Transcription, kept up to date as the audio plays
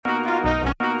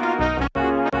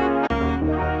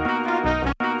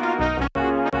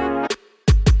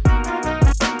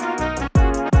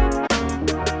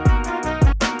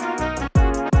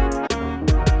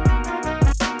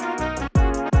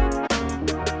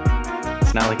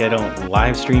It's not like I don't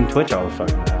live stream Twitch all the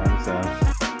fucking time.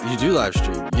 So You do live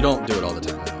stream. You don't do it all the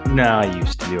time, though. no, I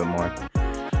used to do it more.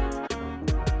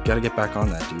 Got to get back on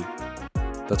that,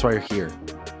 dude. That's why you're here.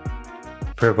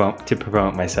 To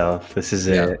promote myself. This is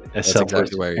a that's selfless,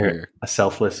 exactly why you're here. A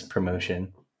selfless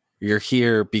promotion. You're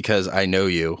here because I know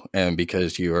you and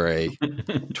because you are a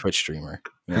Twitch streamer.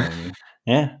 You know what I mean?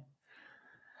 Yeah.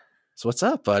 So what's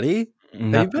up, buddy?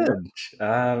 How you been?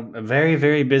 A very,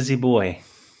 very busy boy.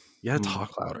 You gotta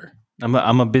talk louder.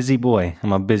 I'm a busy boy.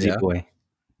 I'm a busy Yeah? boy.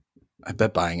 I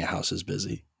bet buying a house is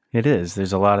busy. It is.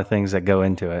 There's a lot of things that go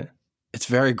into it. It's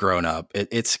very grown up.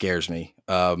 It scares me.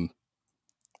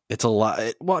 It's a lot.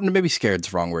 Well, maybe scared's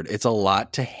the wrong word. It's a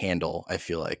lot to handle. I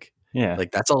feel like. Yeah.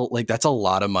 That's a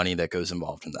lot of money that goes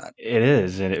involved in that. It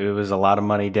is. And it was a lot of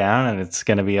money down, and it's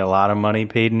going to be a lot of money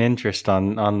paid in interest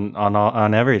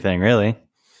on everything, really.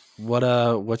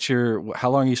 How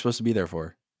long are you supposed to be there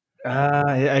for?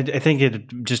 I think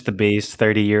it just the base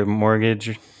 30-year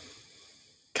mortgage.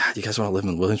 God, you guys want to live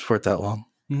in Williamsport that long?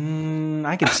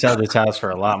 I could sell this house for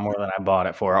a lot more than I bought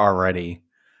it for already.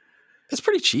 It's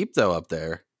pretty cheap though up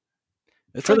there.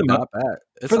 It's For like the not bad.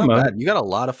 It's not bad. You got a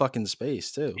lot of fucking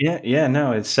space too. Yeah.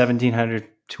 No, it's 1,700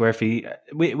 square feet.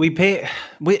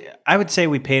 I would say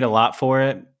we paid a lot for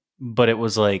it, but it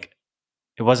wasn't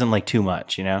like too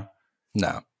much, you know.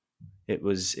 No, it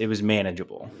was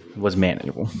manageable. It was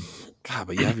manageable. God,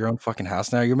 but you have your own fucking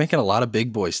house now. You're making a lot of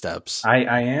big boy steps. I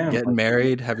am getting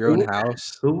married, have your own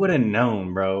house. Who would have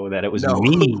known, bro, that it was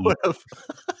me?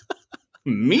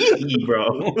 Me,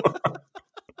 bro.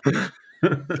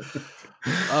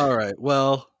 All right.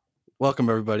 Well, welcome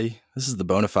everybody. This is the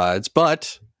Bona Fides,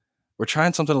 but we're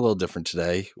trying something a little different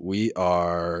today.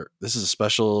 This is a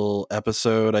special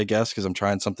episode, I guess, because I'm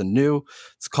trying something new.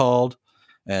 It's called,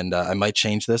 and I might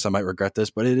change this, I might regret this,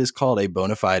 but it is called a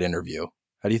bona fide interview.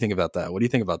 How do you think about that? What do you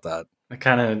think about that? It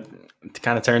kind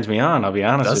of turns me on, I'll be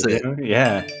honest with you.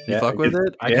 Yeah. You fuck with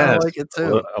it? I kind of like it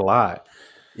too. A lot.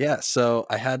 Yeah. So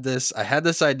I had this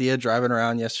idea driving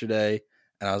around yesterday,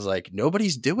 and I was like,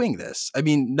 nobody's doing this. I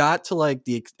mean, not to like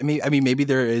I mean, maybe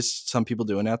there is some people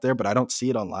doing it out there, but I don't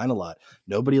see it online a lot.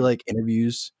 Nobody like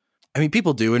interviews. I mean,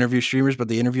 people do interview streamers, but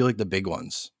they interview like the big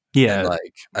ones. Yeah. And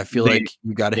like, I feel like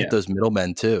you got to hit those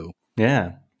middlemen too.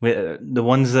 Yeah. The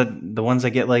ones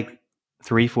that get like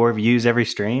 3-4 views every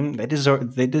stream, they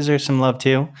deserve some love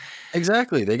too.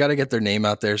 Exactly. They got to get their name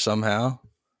out there somehow.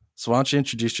 So why don't you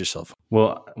introduce yourself?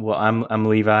 Well, I'm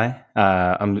Levi.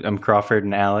 I'm Crawford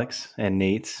and Alex and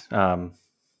Nate's.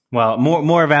 Well,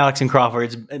 more of Alex and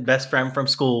Crawford's best friend from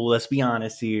school. Let's be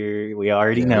honest here. We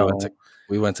already know.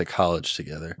 We went to college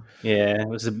together. Yeah, it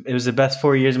was the best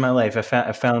 4 years of my life.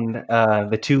 I found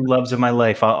the two loves of my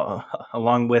life,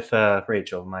 along with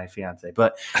Rachel, my fiance.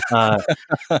 But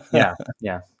yeah,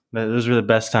 those were the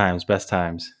best times.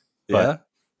 But,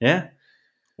 yeah.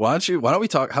 Why don't we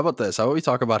talk? How about this? How about we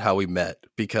talk about how we met?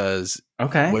 Because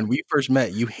when we first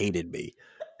met, you hated me.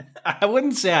 I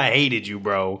wouldn't say I hated you,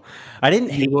 bro. I didn't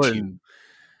hate you.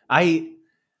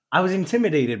 I was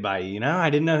intimidated by you. You know, I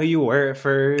didn't know who you were at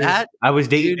first. I was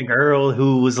dating a girl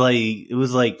who was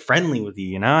like friendly with you.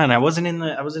 You know, and I wasn't in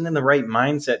the right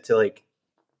mindset to like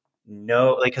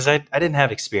know, like, because I didn't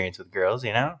have experience with girls.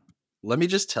 You know. Let me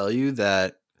just tell you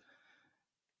that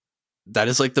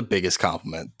is like the biggest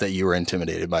compliment, that you were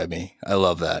intimidated by me. I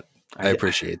love that. I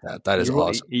appreciate that. That is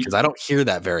awesome, because I don't hear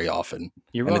that very often.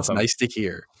 You're and welcome. It's nice to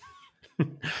hear.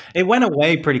 It went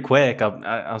away pretty quick.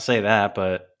 I'll say that.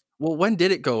 But when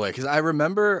did it go away? Because I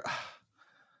remember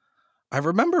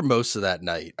most of that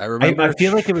night. I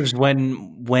feel like it was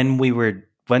when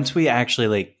once we actually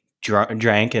like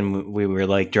drank and we were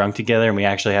like drunk together and we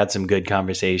actually had some good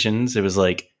conversations. It was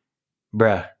like,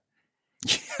 bruh.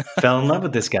 Fell in love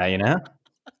with this guy, you know?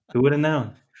 Who would have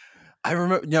known? I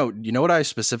remember. No, you know what I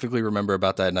specifically remember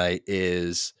about that night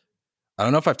is, I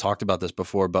don't know if I've talked about this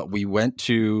before, but we went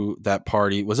to that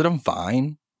party. Was it on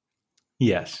Vine?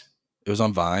 Yes, it was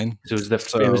on Vine. So it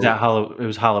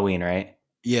was Halloween, right?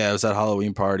 Yeah, it was that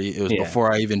Halloween party. It was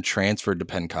before I even transferred to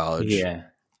Penn College. Yeah,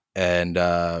 and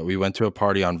we went to a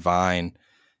party on Vine,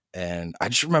 and I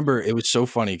just remember it was so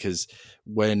funny because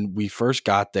when we first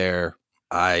got there,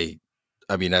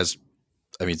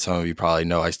 some of you probably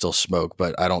know I still smoke,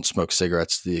 but I don't smoke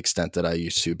cigarettes to the extent that I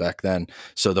used to back then.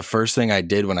 So the first thing I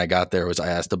did when I got there was I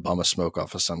asked to bum a smoke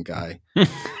off of some guy.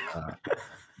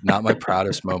 Not my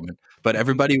proudest moment, but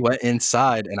everybody went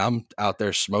inside and I'm out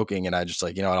there smoking, and I just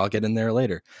like, you know what, I'll get in there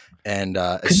later. And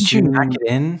couldn't you not get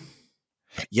in?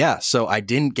 Yeah, so I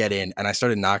didn't get in, and I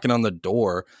started knocking on the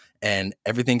door, and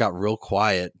everything got real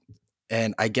quiet.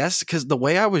 And I guess because the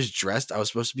way I was dressed, I was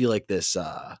supposed to be like this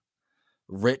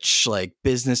rich like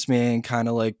businessman kind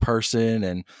of like person,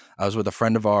 and I was with a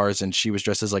friend of ours, and she was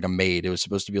dressed as like a maid. It was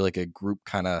supposed to be like a group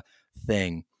kind of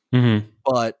thing,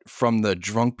 but from the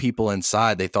drunk people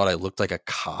inside, they thought I looked like a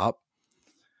cop.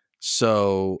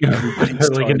 So everybody like an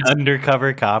started.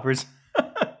 undercover coppers.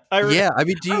 Yeah, I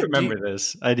mean, I remember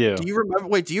this. I do. Do you remember?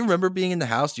 Wait, do you remember being in the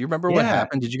house? Do you remember what Yeah,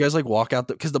 happened? Did you guys like walk out?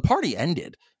 Because the party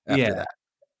ended after yeah. that,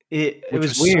 It which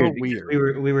was was so weird because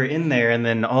weird. we were in there, and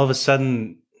then all of a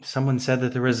sudden, someone said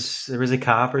that there was a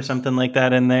cop or something like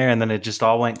that in there, and then it just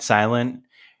all went silent.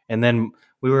 And then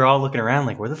we were all looking around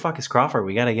like, "Where the fuck is Crawford?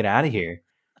 We got to get out of here."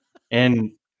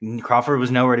 And Crawford was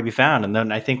nowhere to be found. And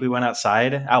then I think we went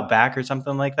outside, out back or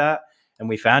something like that, and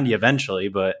we found you eventually.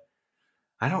 But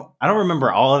I don't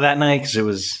remember all of that night because it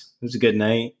was a good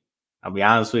night. I'll be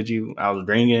honest with you, I was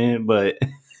drinking, but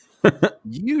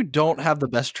You don't have the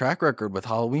best track record with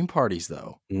Halloween parties,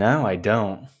 though. no, I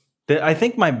don't. I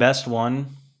think my best one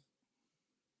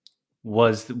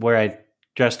was where I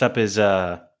dressed up as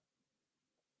Mad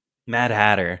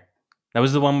Hatter. That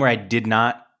was the one where I did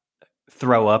not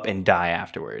throw up and die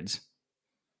afterwards.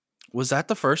 Was that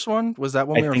the first one? Was that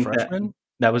when I we were think that freshmen?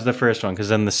 that was the first one because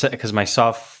then because my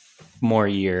sophomore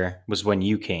year was when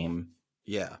you came.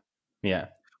 Yeah. Yeah,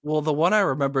 Well, the one I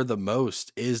remember the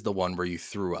most is the one where you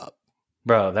threw up.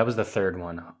 bro, that was the third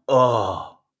one.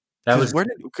 Oh, that was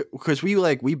Because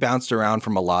we bounced around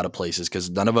from a lot of places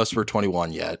because none of us were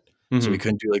 21 yet, so we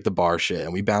couldn't do like the bar shit,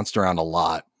 and we bounced around a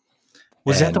lot.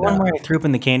 was that the And one where I threw up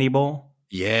in the candy bowl?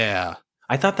 yeah,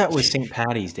 I thought that was St.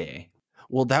 Patty's Day.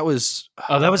 well, that was.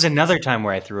 Oh, that was another time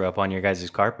where I threw up on your guys'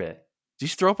 carpet.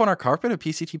 Did you throw up on our carpet at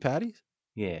PCT Patties?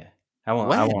 Yeah, I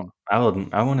won't. I When?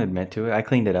 won't. I won't admit to it. I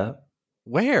cleaned it up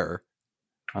Where?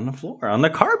 on the floor, on the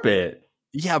carpet.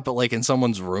 Yeah, but like in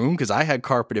someone's room because I had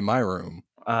carpet in my room.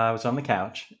 I was on the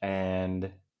couch,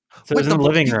 and so it was Wait, in the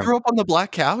living you room. threw up on the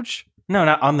black couch? No,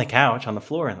 not on the couch, on the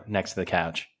floor next to the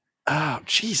couch. Oh,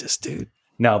 Jesus, dude.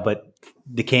 No, but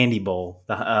the candy bowl,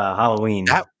 the Halloween.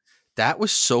 That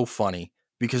was so funny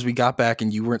because we got back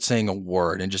and you weren't saying a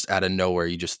word, and just out of nowhere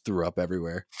you just threw up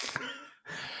everywhere.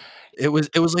 It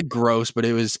was like gross, but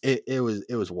it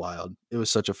was wild. It was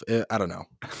such a I don't know.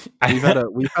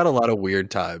 We've had a lot of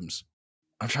weird times.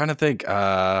 I'm trying to think.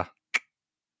 I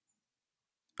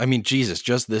mean, Jesus,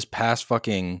 just this past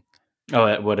fucking. Oh,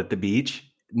 at the beach?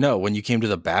 No, when you came to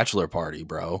the bachelor party,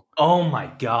 bro. Oh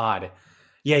my god.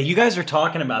 Yeah, you guys were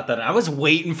talking about that. I was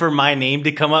waiting for my name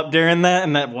to come up during that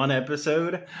in that one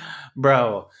episode.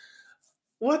 Bro.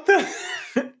 What the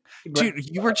Dude,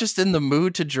 you were just in the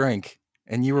mood to drink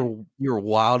and you were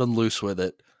wild and loose with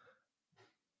it.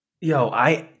 Yo,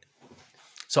 I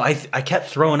kept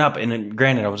throwing up, and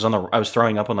granted, I was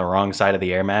throwing up on the wrong side of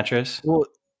the air mattress. Well,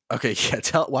 okay, yeah.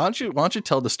 Why don't you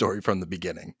tell the story from the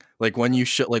beginning? Like when you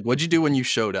what'd you do when you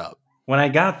showed up? When I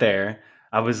got there,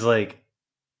 I was like,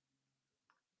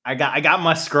 I got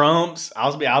my scrumps.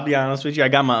 I'll be honest with you. I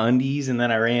got my undies, and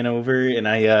then I ran over and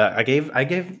I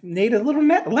gave Nate a little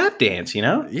lap dance. You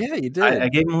know, Yeah, you did. I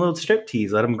gave him a little strip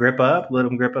tease. Let him grip up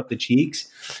the cheeks.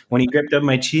 When he gripped up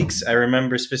my cheeks, I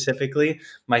remember specifically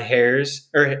my hairs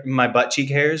or my butt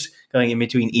cheek hairs going in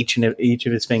between each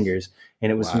of his fingers,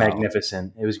 and it was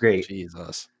magnificent. It was great.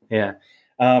 Jesus. Yeah.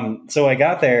 So I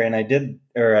got there and I did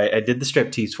the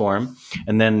strip tease for him,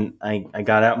 and then I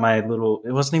got out my little.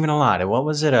 It wasn't even a lot. What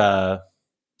was it? A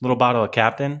little bottle of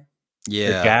Captain,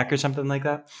 Yeah, or Jack, or something like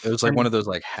that. It was like one of those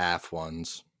like half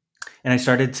ones. And I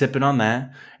started sipping on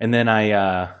that, and then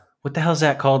I what the hell is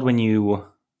that called when you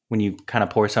kind of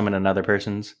pour some in another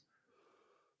person's?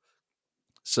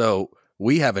 So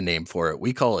we have a name for it.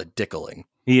 We call it dickling.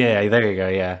 Yeah, there you go.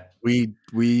 Yeah. We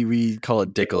call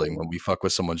it dickling when we fuck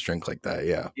with someone's drink like that.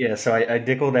 Yeah. Yeah. So I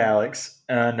dickled Alex,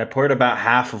 and I poured about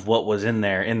half of what was in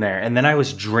there, and then I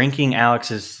was drinking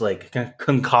Alex's like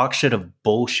concoction of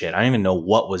bullshit. I don't even know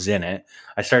what was in it.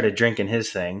 I started drinking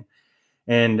his thing,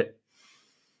 and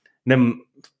then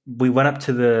we went up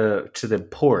to the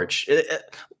porch.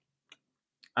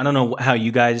 I don't know how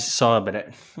you guys saw it, but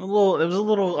it was a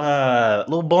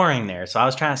little boring there. So I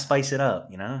was trying to spice it up,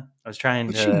 you know. I was trying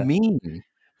What to. you mean?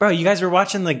 Bro, you guys were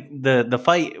watching the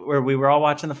fight where we were all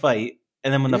watching the fight,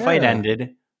 and then when the fight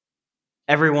ended,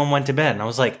 everyone went to bed, and I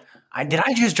was like, did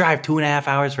I just drive 2.5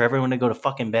 hours for everyone to go to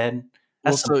fucking bed?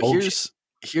 That's some bullshit.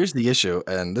 Here's the issue,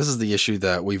 and this is the issue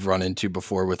that we've run into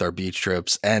before with our beach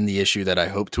trips, and the issue that I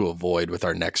hope to avoid with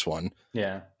our next one.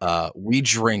 Yeah. We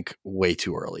drink way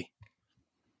too early.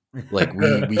 Like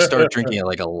we start drinking at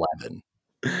like 11,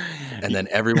 and then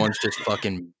everyone's just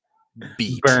fucking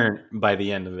beat, burnt by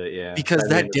the end of it. Yeah, because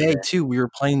that day too, we were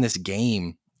playing this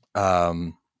game.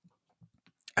 I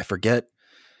forget.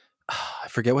 I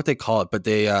forget what they call it, but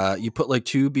they you put like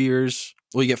 2 beers.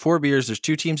 Well, you get 4 beers. There's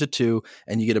 2 teams of 2,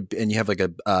 and you have like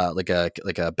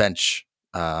a bench,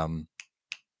 not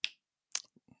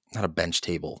a bench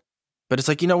table, but it's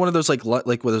like, one of those like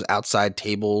with those outside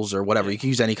tables or whatever. Yeah. You can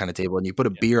use any kind of table, and you put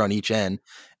a beer on each end,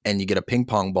 and you get a ping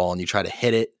pong ball, and you try to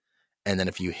hit it. And then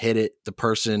if you hit it, the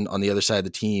person on the other side of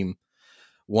the team,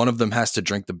 one of them has to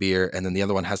drink the beer, and then the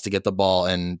other one has to get the ball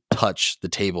and touch the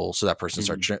table so that person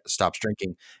stops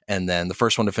drinking, and then the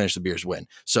first one to finish the beers win.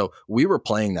 So we were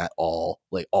playing that all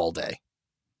day,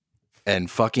 and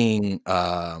fucking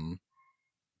our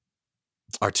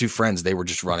 2 friends, they were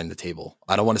just running the table.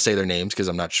 I don't want to say their names because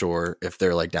I'm not sure if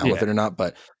they're like down with it or not,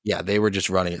 but yeah, they were just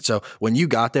running it. So when you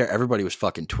got there, everybody was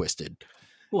fucking twisted.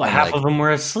 Well, half of them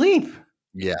were asleep.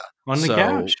 Yeah, on the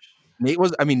couch. Nate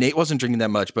wasn't drinking that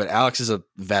much, but Alex is a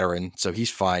veteran, so he's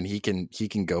fine. He can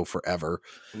go forever.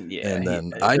 Yeah, and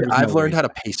then I've learned how to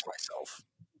pace myself.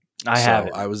 I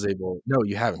haven't. I was able. No,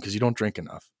 you haven't, because you don't drink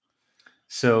enough.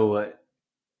 So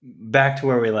back to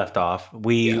where we left off.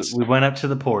 We went up to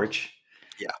the porch.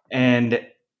 Yeah, and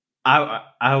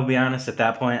I will be honest. At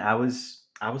that point, I was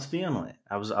feeling it.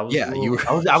 I was a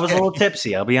little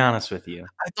tipsy. I'll be honest with you.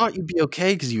 I thought you'd be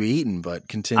okay because you eaten, but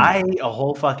continue. I ate a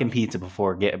whole fucking pizza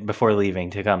before leaving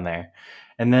to come there,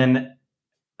 and then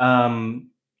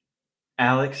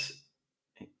Alex,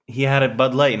 he had a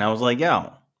Bud Light, and I was like,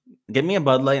 "Yo, get me a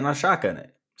Bud Light and I'll shotgun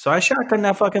it." So I shotgunned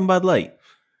that fucking Bud Light,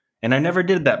 and I never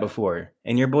did that before.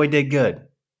 And your boy did good.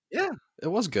 Yeah, it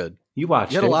was good. You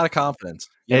watched. You had a lot of confidence.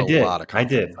 I did. I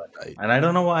did, and I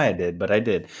don't know why I did, but I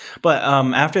did. But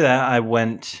after that,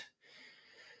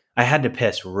 I had to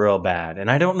piss real bad, and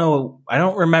I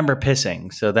don't remember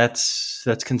pissing, so that's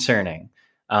concerning.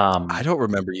 I don't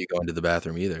remember you going to the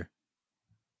bathroom either.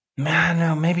 Man,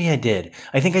 no, maybe I did.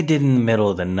 I think I did in the middle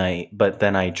of the night, but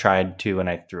then I tried to and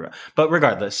I threw up. But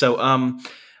regardless, so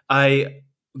I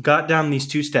got down these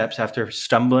 2 steps after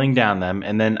stumbling down them,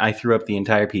 and then I threw up the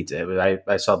entire pizza.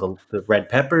 I saw the red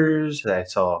peppers. I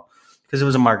saw, because it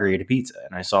was a margarita pizza,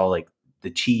 and I saw like the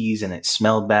cheese, and it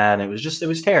smelled bad. And it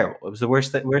was terrible. It was the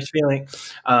worst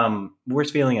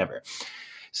feeling ever.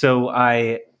 So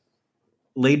I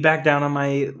laid back down on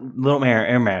my little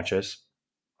air mattress,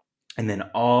 and then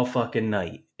all fucking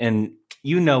night, and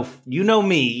you know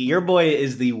me, your boy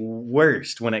is the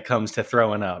worst when it comes to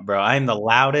throwing up, bro. I am the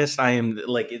loudest. I am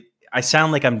like, I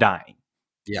sound like I'm dying.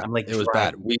 Yeah, I'm like, it was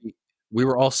bad. We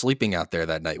were all sleeping out there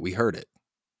that night. We heard it.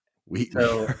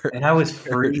 And I was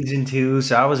freezing too,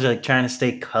 so I was like trying to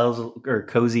stay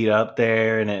cozied up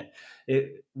there, and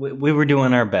we were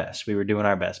doing our best.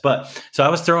 But so I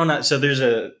was throwing up. So there's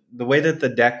the way that the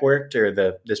deck worked,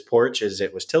 or this porch, is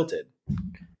it was tilted,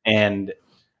 and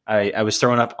I was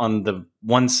throwing up on the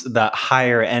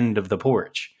higher end of the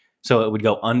porch, so it would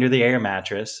go under the air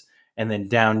mattress and then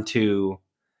down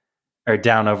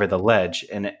over the ledge,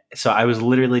 and so I was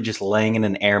literally just laying in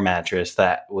an air mattress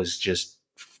that was just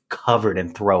covered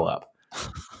in throw up.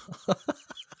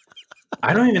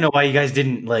 I don't even know why you guys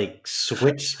didn't like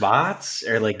switch spots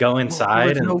or like go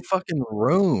inside. There's no fucking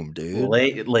room, dude.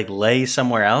 Lay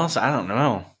somewhere else. I don't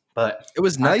know, but it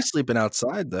was nice sleeping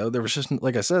outside though. There was just,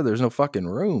 like I said, there's no fucking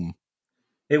room.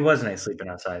 It was nice sleeping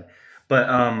outside, but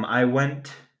I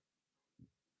went.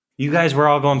 You guys were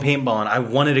all going paintballing. I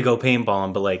wanted to go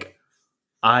paintballing, but like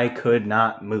I could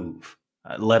not move,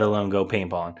 let alone go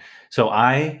paintballing. So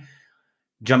I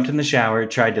jumped in the shower,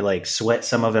 tried to like sweat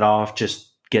some of it off, just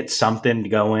get something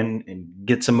going and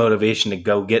get some motivation to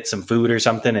go get some food or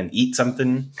something and eat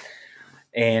something.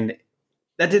 And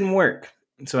that didn't work.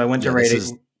 So I went to Rite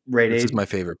Aid. This is my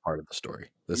favorite part of the story.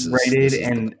 This is Rite Aid,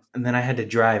 and then I had to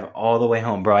drive all the way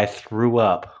home, bro. I threw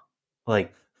up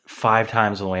like 5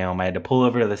 times on the way home. I had to pull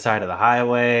over to the side of the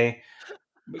highway.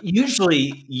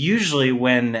 Usually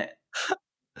when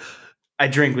I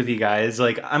drink with you guys,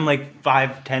 like I'm like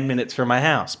 5-10 minutes from my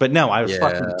house, but no, I was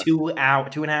fucking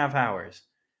 2.5 hours.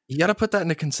 You got to put that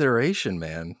into consideration,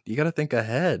 man. You got to think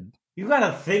ahead. You got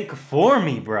to think for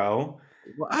me, bro.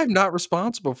 Well, I'm not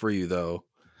responsible for you though.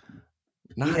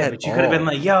 But you could have been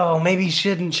like, yo, maybe you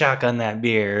shouldn't shotgun that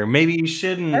beer. Maybe you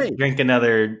shouldn't drink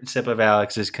another sip of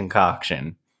Alex's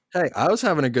concoction. Hey, I was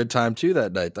having a good time too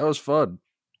that night. That was fun.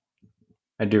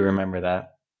 I do remember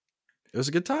that. It was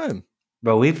a good time.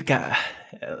 Bro, we've got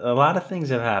a lot of things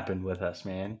have happened with us,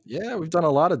 man. Yeah, we've done a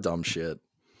lot of dumb shit.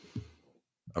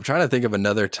 I'm trying to think of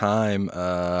another time.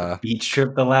 Beach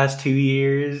trip the last 2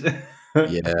 years.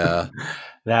 Yeah.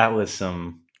 That was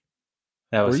some.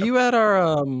 Were you at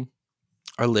our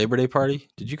Labor Day party?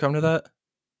 Did you come to that?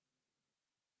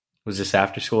 Was this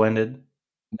after school ended?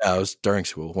 No, it was during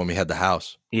school when we had the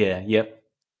house. Yeah. Yep.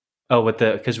 Oh,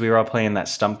 because we were all playing that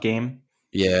stump game.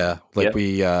 Yeah, like Yep.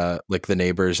 we like the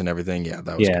neighbors and everything. Yeah,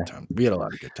 that was Yeah. good time. We had a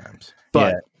lot of good times. Yeah.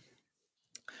 But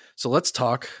so let's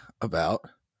talk about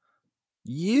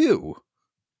you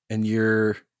and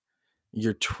your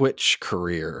Twitch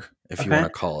career, if you want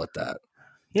Okay. to call it that.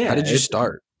 How Yeah. did you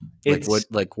start? It's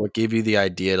What gave you the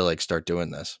idea to like start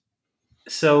doing this?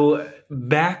 so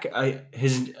back. I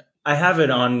have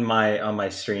it on my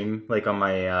stream, like on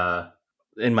my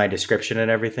in my description and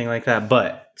everything like that.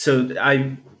 But so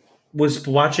I was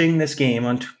watching this game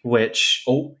on Twitch.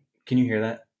 Oh, can you hear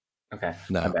that? Okay,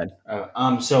 my No.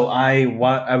 bad. So I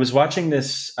was watching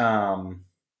this. I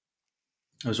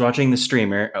was watching the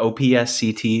streamer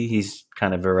OPSCT. He's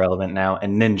kind of irrelevant now,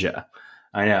 and Ninja.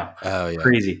 I know, Oh yeah.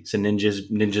 crazy. So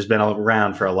Ninja's been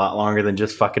around for a lot longer than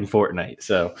just fucking Fortnite.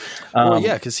 So, Well,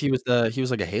 yeah, um, because he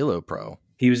was like a Halo pro.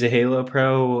 he was a Halo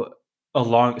pro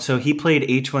so he played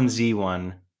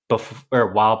H1Z1 before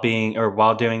or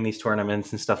while doing these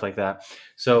tournaments and stuff like that.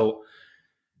 So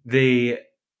they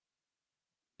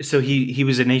he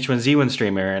was an H1Z1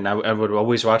 streamer, and I would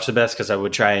always watch the best because I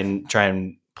would try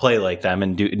and play like them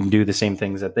and do the same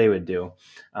things that they would do.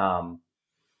 Um,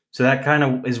 so that kind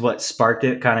of is what sparked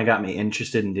it, kind of got me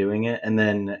interested in doing it. And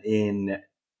then in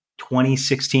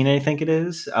 2016, I think it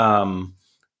is,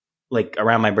 like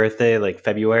around my birthday, like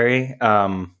February,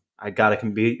 I got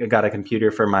I got a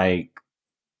computer for my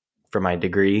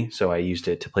degree, so I used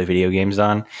it to play video games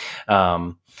on.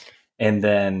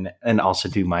 And also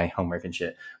do my homework and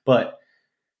shit. But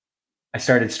I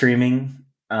started streaming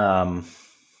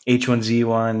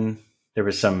H1Z1.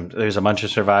 There's a bunch of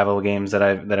survival games that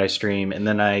I stream, and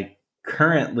then I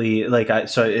currently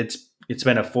so it's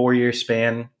been a 4 year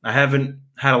span. I haven't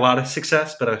had a lot of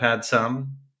success, but I've had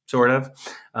some sort of.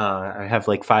 I have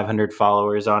like 500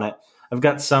 followers on it. I've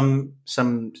got some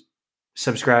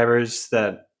subscribers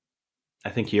that I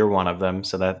think you're one of them,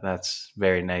 so that's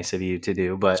very nice of you to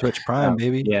do. But Twitch Prime,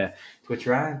 baby. yeah, Twitch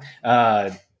Ride.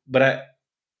 But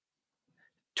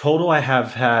I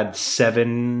have had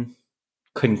 7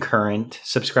 concurrent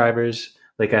subscribers.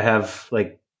 Like I have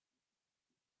like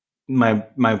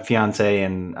my fiance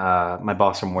and my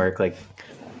boss from work. Like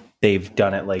they've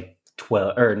done it like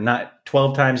 12 or not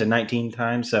 12 times and 19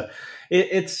 times. So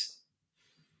it's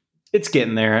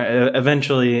getting there.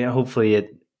 Eventually, hopefully,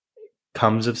 it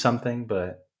comes of something.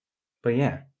 But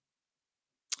yeah.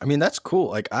 I mean, that's cool.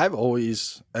 Like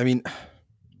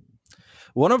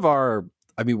one of our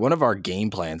one of our game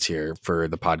plans here for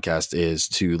the podcast is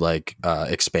to like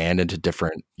expand into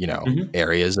different, Mm-hmm.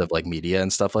 areas of like media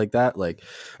and stuff like that. Like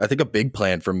I think a big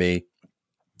plan for me,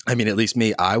 at least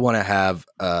me, I want to have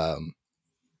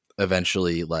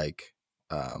eventually like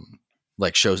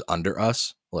shows under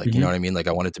us. Like, you know Mm-hmm. what I mean? Like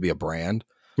I want it to be a brand,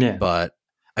 Yeah. but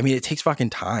it takes fucking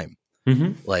time.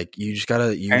 Mm-hmm. Like you just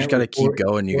gotta Apparently, keep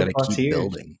going. You four gotta plus keep years.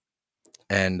 building.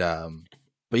 And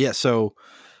but yeah, so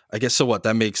I guess so what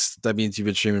that means you've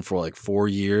been streaming for like 4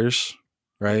 years,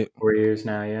 right? 4 years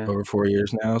now, yeah. Over 4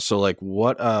 years now. So like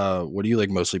what are you like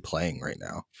mostly playing right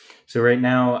now? So right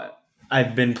now,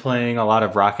 I've been playing a lot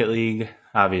of Rocket League.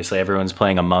 Obviously, everyone's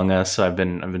playing Among Us, so I've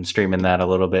been streaming that a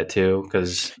little bit too.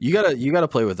 Because You gotta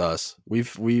play with us.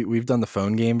 We've done the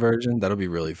phone game version. That'll be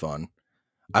really fun.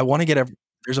 I want to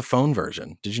there's a phone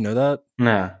version. Did you know that?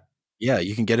 nah. Yeah,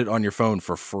 you can get it on your phone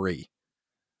for free.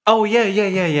 Oh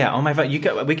yeah. On my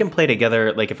phone, we can play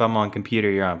together. Like if I'm on computer,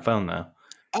 you're on phone though.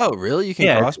 Oh, really? You can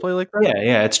Yeah, crossplay like that?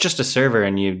 yeah. It's just a server,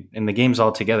 and the game's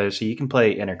all together, so you can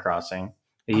play intercrossing.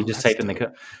 You Oh, just that's type in the dope.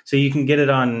 code, so you can get it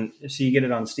on. So you get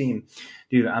it on Steam,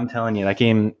 dude. I'm telling you, that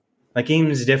game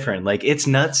is different. Like it's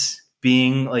nuts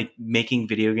being like making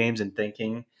video games and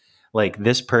thinking like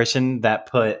this person that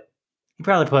he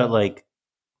probably put like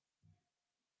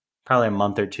probably a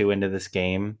month or two into this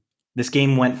game. This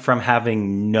game went from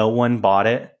having no one bought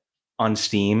it on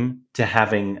Steam to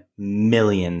having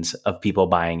millions of people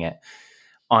buying it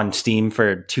on Steam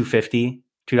for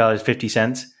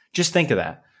 $2.50. Just think of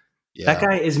that. That Yeah.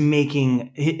 guy is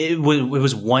making it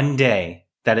was one day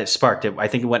that it sparked it. I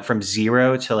think it went from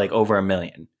 0 to like over 1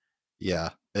 million. Yeah.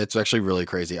 It's actually really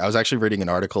crazy. I was actually reading an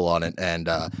article on it, and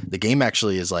the game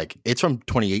actually is like it's from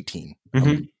 2018.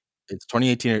 Mm-hmm. It's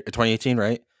 2018,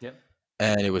 right? Yep.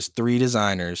 And it was 3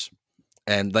 designers,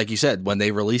 and like you said, when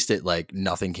they released it, like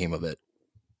nothing came of it.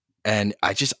 And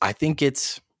I think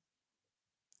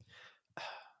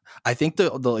the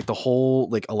like the whole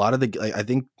like a lot of the like, I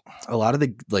think a lot of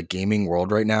the like gaming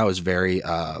world right now is very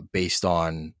based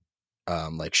on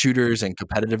like shooters and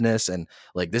competitiveness, and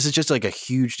like this is just like a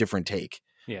huge different take.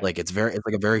 Yeah. Like it's like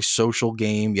a very social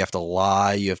game. You have to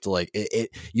lie. You have to like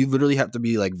you literally have to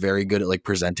be like very good at like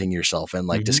presenting yourself and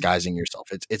like disguising yourself.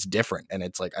 It's different, and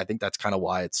it's like I think that's kind of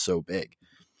why it's so big.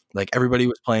 Like everybody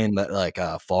was playing that like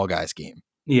Fall Guys game,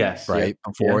 Yes. Yeah. right?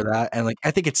 Before that, and like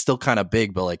I think it's still kind of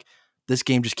big, but like this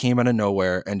game just came out of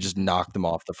nowhere and just knocked them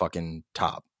off the fucking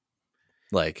top.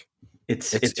 Like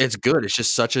It's it's good. It's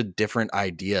just such a different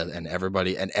idea, and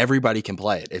everybody can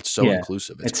play it. It's so yeah.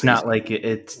 inclusive. It's It's crazy. not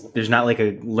like there's not like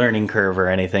a learning curve or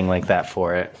anything like that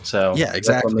for it. So Yeah,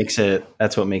 exactly.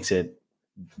 That's what makes it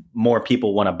more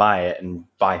people want to buy it and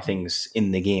buy things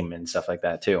in the game and stuff like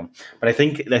that too. But I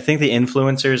think the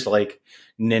influencers like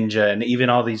Ninja and even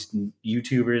all these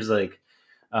YouTubers like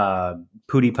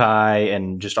PewDiePie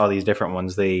and just all these different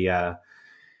ones, they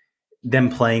them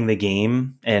playing the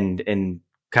game and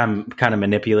kind of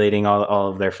manipulating all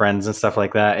of their friends and stuff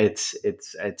like that.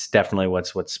 It's definitely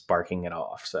what's sparking it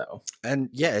off. So And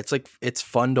yeah, it's like it's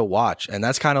fun to watch, and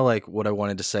that's kind of like what I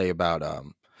wanted to say about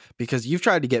because you've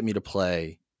tried to get me to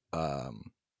play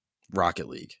Rocket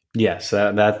League. yes,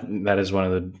 that is one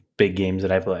of the big games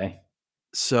that I play.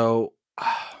 So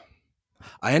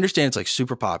I understand it's like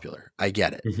super popular. I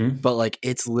get it. But like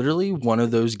it's literally one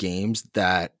of those games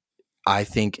that I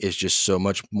think is just so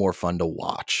much more fun to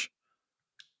watch.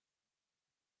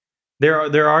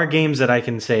 There are games that I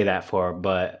can say that for,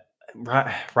 but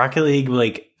Rocket League,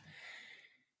 like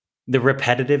the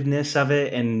repetitiveness of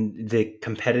it and the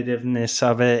competitiveness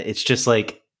of it, it's just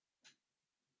like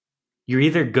you're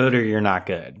either good or you're not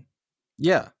good.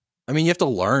 Yeah. I mean, you have to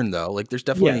learn though. Like there's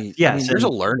definitely I mean, Yes, there's a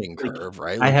and learning like curve,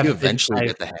 right? Like you eventually I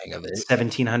get have the hang of it.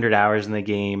 1,700 hours in the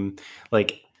game.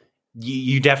 Like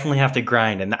you definitely have to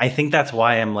grind, and I think that's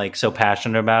why I'm like so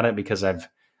passionate about it because I've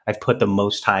put the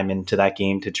most time into that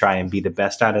game to try and be the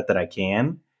best at it that I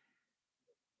can.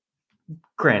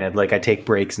 Granted, like I take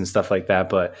breaks and stuff like that,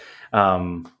 but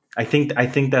I think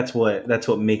that's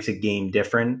what makes a game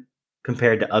different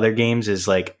compared to other games is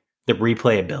like the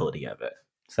replayability of it.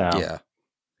 So Yeah.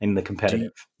 and the Do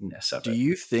competitiveness of Do it.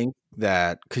 you think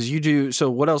that because you do? So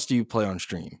what else do you play on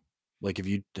stream? Like,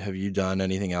 have you done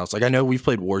anything else? Like, I know we've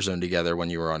played Warzone together when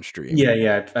you were on stream.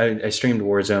 Yeah. I streamed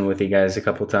Warzone with you guys a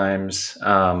couple times.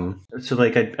 So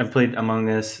like I played Among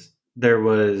Us. There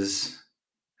was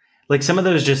like some of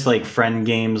those just like friend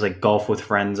games, like golf with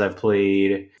friends. I've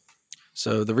played.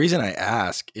 So the reason I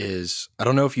ask is I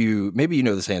don't know if maybe you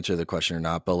know this answer to the question or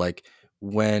not, but like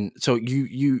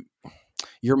you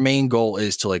your main goal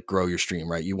is to like grow your stream,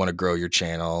 right? You want to grow your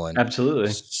channel. And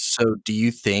Absolutely. so do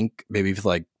you think maybe for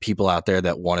like people out there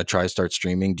that want to try start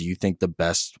streaming, do you think the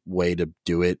best way to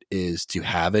do it is to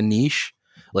have a niche,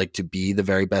 like to be the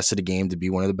very best at a game, to be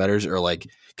one of the betters, or like,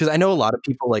 cause I know a lot of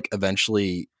people like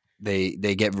eventually they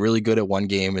get really good at one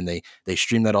game and they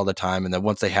stream that all the time. And then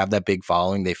once they have that big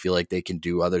following, they feel like they can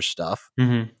do other stuff.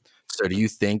 Mm-hmm. So do you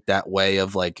think that way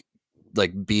of like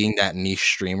being that niche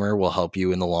streamer will help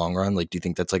you in the long run? Like, do you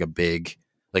think that's like a big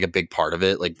part of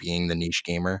it, like being the niche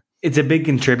gamer? It's a big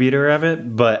contributor of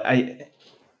it, but I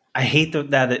hate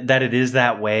that it is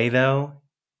that way though,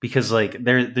 because like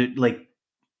like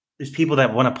there's people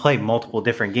that want to play multiple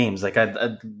different games. Like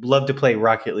I'd love to play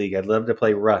Rocket League. I'd love to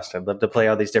play Rust. I'd love to play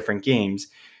all these different games.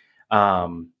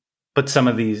 But some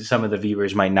of the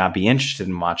viewers might not be interested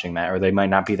in watching that, or they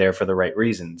might not be there for the right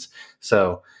reasons.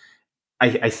 So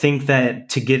I think that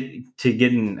to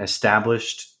get an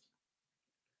established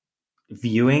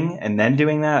viewing and then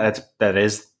doing that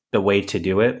is the way to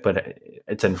do it. But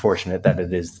it's unfortunate that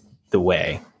it is the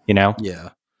way, you know? Yeah.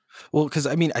 Well, because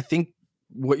I mean, I think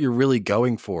what you're really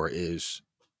going for is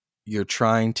you're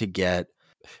trying to get,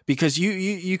 because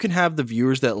you can have the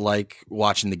viewers that like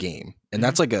watching the game, and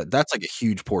Mhm. that's like a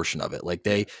huge portion of it. Like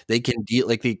they can deal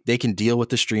like they can deal with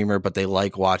the streamer, but they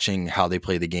like watching how they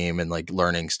play the game and like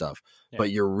learning stuff. Yeah.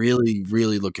 But you're really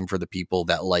looking for the people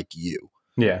that like you,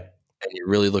 Yeah. and you're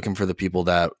really looking for the people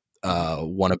that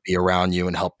want to be around you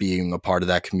and help being a part of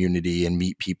that community and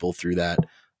meet people through that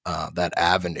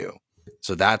avenue.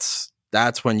 So that's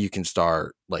when you can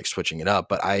start like switching it up.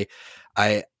 But I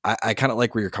kind of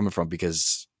like where you're coming from,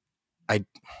 because I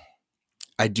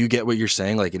I do get what you're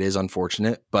saying. Like it is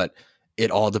unfortunate, but it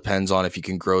all depends on if you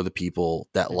can grow the people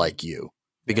that Mhm. like you. Yeah.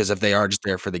 Because if they are just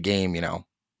there for the game,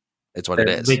 it's what it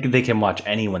is. They can watch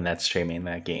anyone that's streaming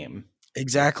that game.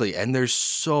 Exactly. And there's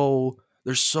so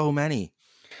many.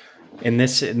 And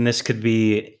this could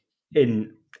be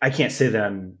in I can't say that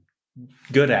I'm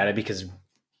good at it because it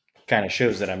kind of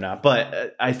shows that I'm not,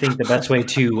 but I think the best way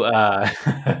to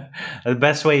the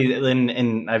best way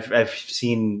and I've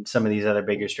seen some of these other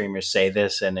bigger streamers say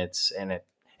this, and it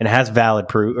has valid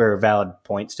proof or valid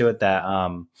points to it that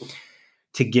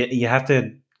to get you have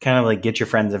to kind of like get your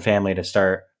friends and family to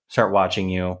start watching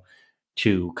you,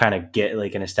 to kind of get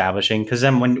like an establishing, because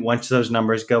then once those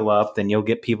numbers go up, then you'll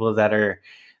get people that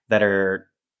are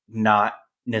not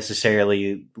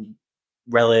necessarily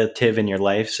relative in your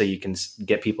life, so you can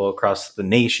get people across the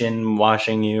nation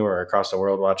watching you, or across the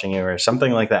world watching you, or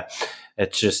something like that.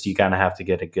 It's just, you kind of have to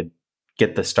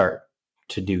get the start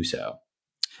to do so.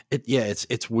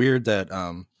 It's weird that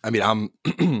I mean,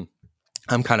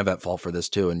 I'm kind of at fault for this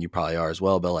too, and you probably are as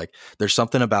well, but like there's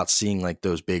something about seeing like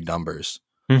those big numbers,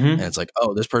 and it's like,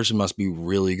 oh, this person must be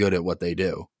really good at what they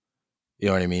do. You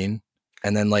know what I mean?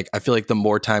 And then like I feel like the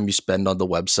more time you spend on the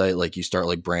website, like you start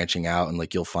like branching out, and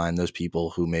like you'll find those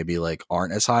people who maybe like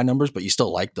aren't as high numbers, but you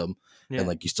still like them, and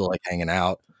like you still like hanging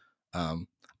out.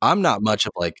 I'm not much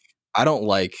of like, I don't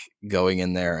like going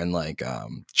in there and like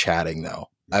chatting though.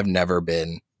 I've never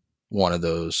been one of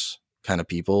those kind of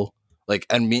people. Like,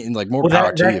 and me, like, more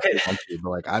power to you if you want to, but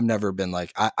like I've never been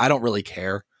like, I don't really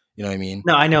care. You know what I mean?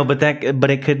 No, I know, but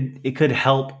it could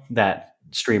help that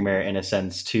streamer in a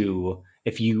sense too.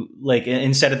 If you like,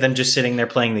 instead of them just sitting there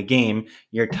playing the game,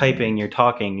 you're typing, you're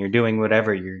talking, you're doing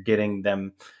whatever, you're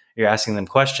asking them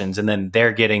questions, and then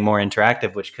they're getting more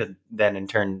interactive, which could then in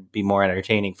turn be more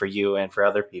entertaining for you and for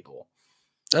other people.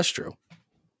 That's true.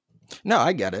 No,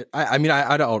 I get it. I mean,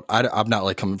 I'm not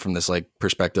like coming from this like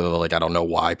perspective of like, I don't know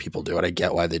why people do it. I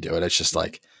get why they do it. It's just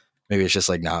like, maybe it's just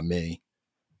like not me.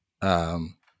 Yeah.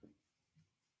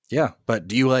 But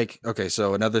do you like, okay,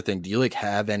 so another thing, do you like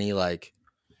have any like,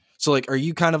 so like, are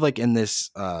you kind of like in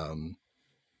this, I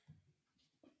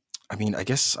mean, I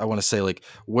guess I want to say like,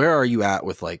 where are you at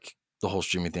with like the whole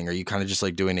streaming thing? Are you kind of just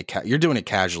like doing it? You're doing it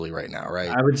casually right now, right?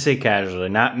 I would say casually,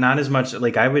 not as much.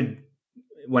 Like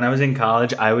when I was in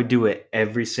college, I would do it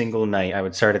every single night. I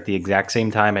would start at the exact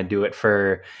same time. I'd do it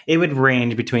it would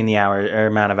range between the hour or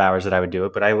amount of hours that I would do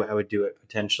it, but I would do it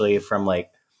potentially from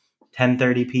like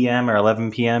 10:30 p.m. or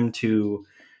 11 p.m. to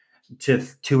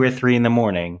 2 or 3 in the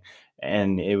morning,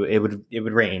 and it would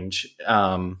range.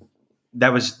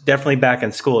 That was definitely back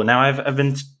in school. Now I've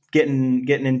been getting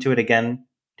into it again,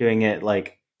 doing it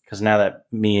like, because now that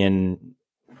me and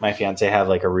my fiance have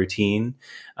like a routine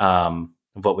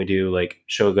of what we do, like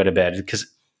she'll go to bed, because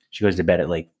she goes to bed at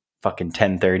like fucking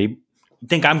 10:30. You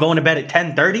think I'm going to bed at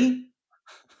 10:30?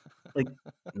 Like,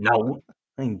 no,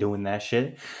 I ain't doing that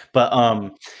shit. But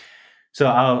so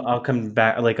I'll come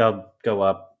back, like I'll go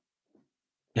up,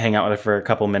 hang out with her for a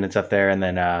couple minutes up there, and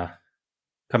then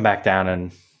come back down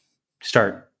and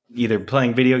start either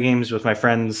playing video games with my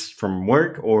friends from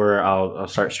work, or I'll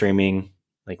start streaming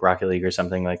like Rocket League or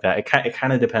something like that. It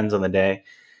kind of depends on the day,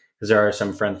 because there are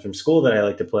some friends from school that I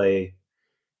like to play.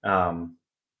 I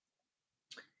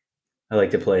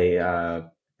like to play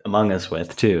Among Us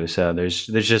with too. So there's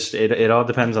just, it all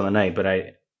depends on the night. But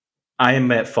I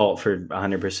am at fault for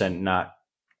 100% not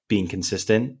being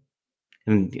consistent.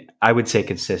 And I would say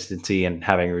consistency and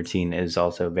having a routine is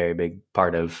also a very big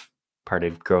part of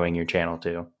growing your channel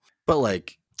too. But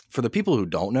like, for the people who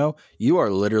don't know, you are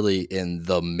literally in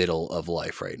the middle of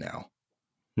life right now.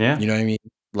 Yeah. You know what I mean?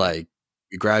 Like,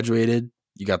 you graduated,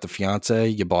 you got the fiance,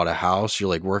 you bought a house, you're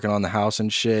like working on the house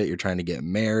and shit, you're trying to get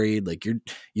married, like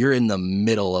you're in the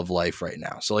middle of life right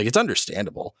now. So like, it's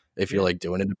understandable if you're like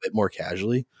doing it a bit more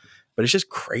casually, but it's just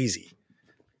crazy.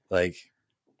 Like,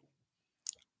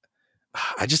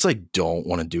 I just like don't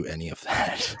want to do any of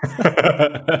that.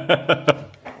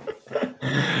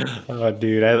 Oh,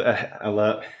 dude,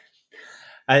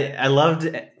 I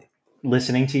loved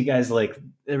listening to you guys. Like,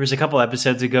 there was a couple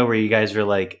episodes ago where you guys were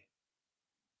like,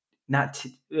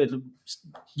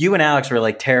 you and Alex were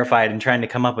like terrified and trying to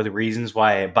come up with reasons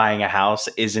why buying a house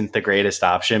isn't the greatest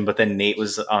option. But then Nate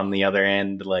was on the other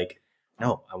end, like,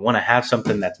 no, I want to have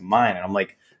something that's mine. And I'm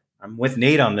like, I'm with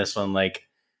Nate on this one. Like,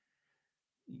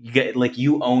 you get like,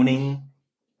 you owning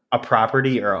a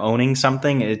property or owning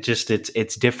something,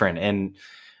 it's different. And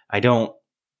I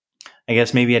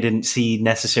guess maybe I didn't see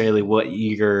necessarily what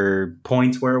your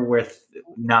points were with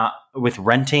not with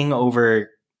renting over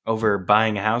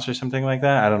buying a house or something like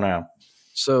that. I don't know.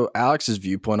 So Alex's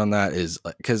viewpoint on that is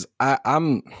because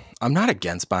I'm not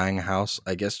against buying a house.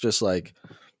 I guess just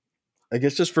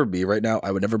for me right now,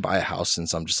 I would never buy a house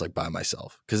since I'm just like by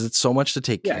myself, because it's so much to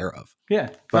take care of.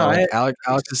 Yeah. But like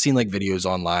Alex has seen like videos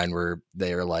online where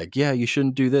they are like, yeah, you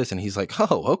shouldn't do this. And he's like,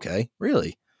 oh, okay,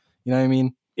 really? You know what I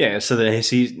mean? Yeah. So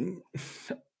that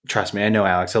trust me, I know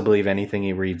Alex. He'll believe anything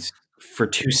he reads for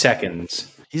 2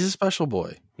 seconds. He's a special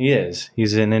boy. He is.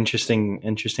 He's an interesting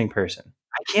person.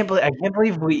 I can't believe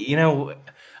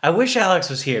I wish Alex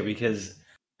was here, because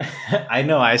I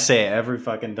know I say it every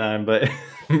fucking time, but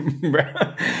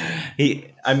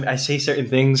I say certain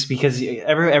things because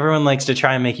everyone likes to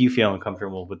try and make you feel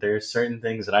uncomfortable, but there's certain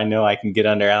things that I know I can get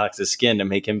under Alex's skin to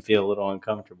make him feel a little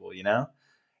uncomfortable. You know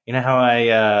how I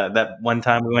that one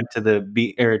time we went to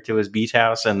the to his beach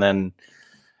house and then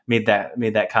made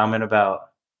that comment about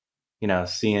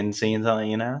seeing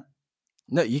something.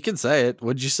 No, you can say it.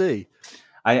 What'd you see?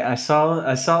 I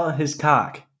saw his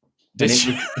cock, and Did it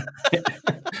you? was.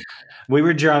 We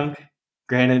were drunk.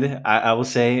 Granted, I will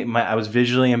say I was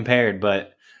visually impaired,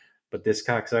 but this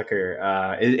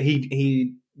cocksucker,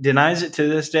 he denies it to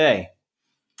this day.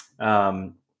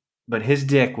 But his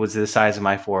dick was the size of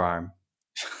my forearm,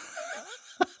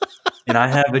 and I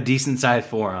have a decent sized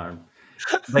forearm.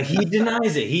 But he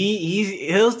denies it.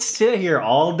 He'll sit here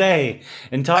all day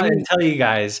and talk and tell you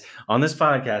guys on this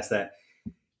podcast that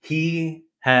he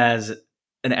has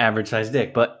an average sized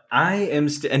dick. But I am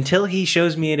until he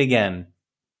shows me it again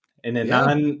in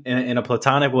a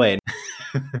platonic way.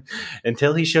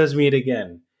 Until he shows me it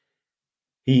again,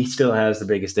 he still has the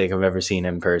biggest dick I've ever seen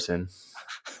in person.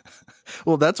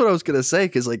 Well, that's what I was gonna say,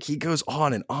 because like he goes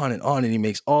on and on and on, and he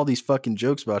makes all these fucking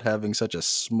jokes about having such a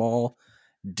small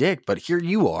dick. But here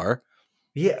you are,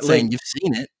 saying you've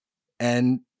seen it,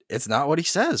 and it's not what he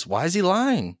says. Why is he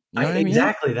lying? You know what I mean?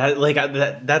 Exactly.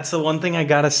 That's the one thing I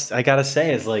gotta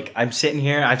say is like I'm sitting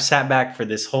here. I've sat back for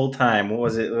this whole time. What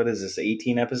was it? What is this?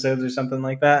 18 episodes or something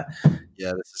like that?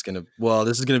 Yeah, this is gonna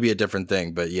be a different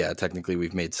thing. But yeah, technically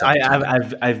we've made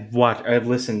 17. I've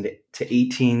listened to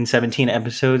 18, 17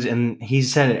 episodes, and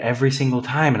he's said it every single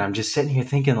time, and I'm just sitting here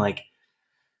thinking like,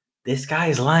 this guy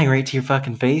is lying right to your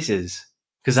fucking faces.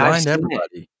 Because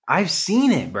I've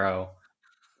seen it, bro.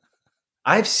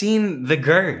 I've seen the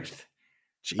girth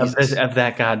of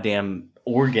that goddamn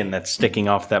organ that's sticking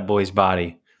off that boy's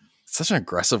body. It's such an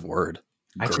aggressive word.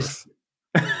 Girth.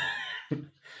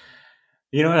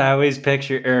 You know what I always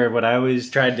picture, or what I always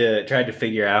tried to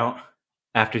figure out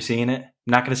after seeing it?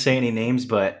 I'm not going to say any names,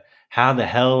 but how the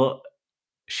hell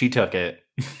she took it.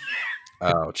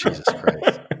 Oh, Jesus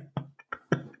Christ.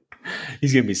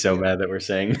 He's going to be so mad that we're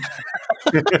saying.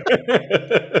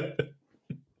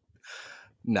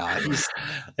 Nah, he's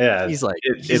like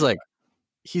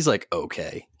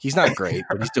okay. He's not great,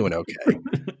 but he's doing okay.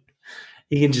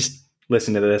 He can just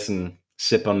listen to this and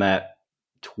sip on that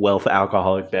 12th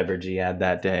alcoholic beverage he had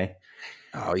that day.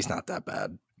 Oh, he's not that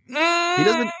bad.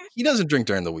 He doesn't drink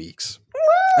during the weeks.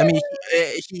 I mean,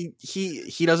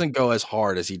 he doesn't go as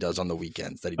hard as he does on the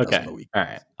weekends that he does on the weekends. All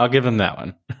right, I'll give him that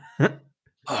one.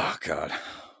 Oh God,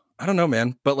 I don't know,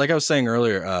 man. But like I was saying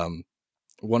earlier,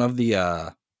 one of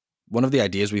the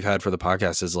ideas we've had for the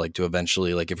podcast is like to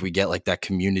eventually, like if we get like that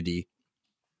community,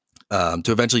 to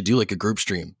eventually do like a group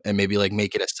stream and maybe like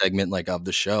make it a segment like of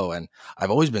the show. And I've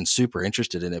always been super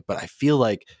interested in it, but I feel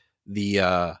like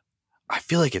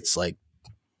it's like,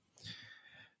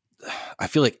 I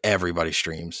feel like everybody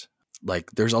streams.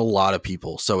 Like there's a lot of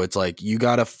people, so it's like you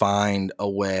got to find a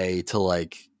way to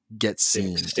like get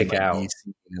seen, stick out,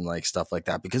 and like stuff like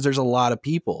that, because there's a lot of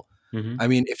people. Mm-hmm. I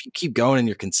mean, if you keep going and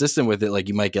you're consistent with it, like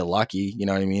you might get lucky. You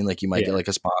know what I mean? Like you might get like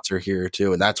a sponsor here or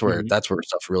two, and that's where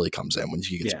stuff really comes in. When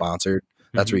you get sponsored,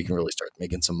 that's where you can really start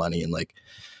making some money and like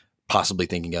possibly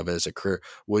thinking of it as a career.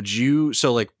 Would you?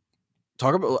 So like.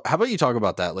 How about you talk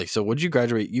about that? Like, so what'd you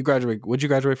graduate? What'd you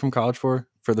graduate from college for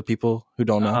the people who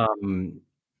don't know?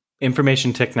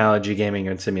 Information technology, gaming,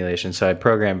 and simulation. So I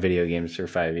programmed video games for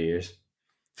 5 years.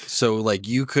 So like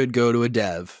you could go to a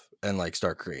dev and like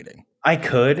start creating. I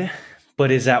could, but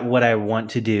is that what I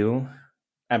want to do?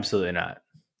 Absolutely not.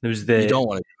 It was you don't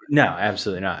want to do it. No,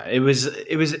 absolutely not. It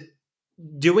was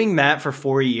doing that for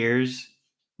 4 years.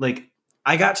 Like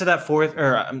I got to that fourth,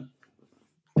 or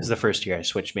this is the first year I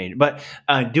switched major, but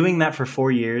doing that for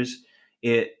 4 years,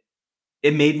 it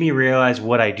made me realize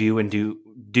what I do and do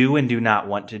not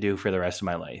want to do for the rest of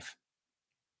my life.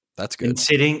 That's good. And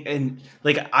sitting and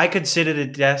like I could sit at a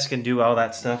desk and do all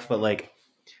that stuff, but like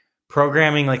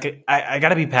programming, like I got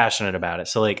to be passionate about it.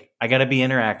 So like I got to be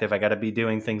interactive. I got to be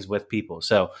doing things with people.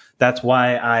 So that's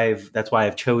why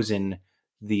I've chosen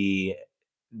the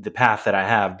path that I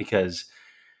have, because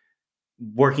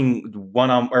working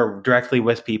one-on or directly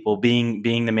with people, being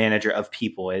the manager of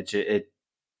people, it's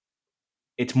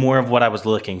more of what I was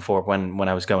looking for when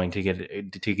I was going to get a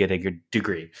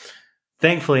degree.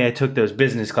 Thankfully, I took those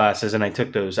business classes and I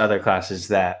took those other classes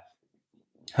that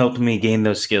helped me gain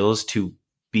those skills to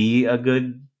be a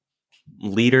good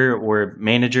leader or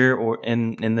manager or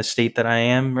in the state that I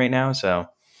am right now. So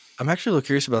I'm actually a little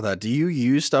curious about that. Do you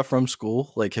use stuff from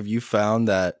school? Like, have you found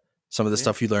that some of the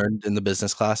stuff you learned in the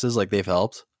business classes, like they've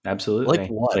helped? Like Absolutely.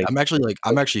 what? I'm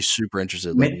actually super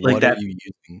interested. Like Like what are that you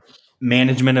using?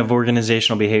 management of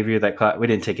organizational behavior, that class, we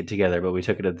didn't take it together, but we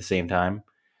took it at the same time.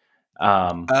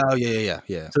 Oh yeah.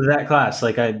 So that class,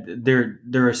 like there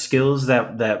are skills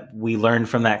that we learned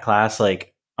from that class,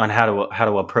 like on how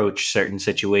to approach certain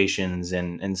situations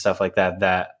and stuff like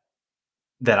that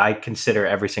I consider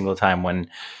every single time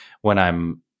when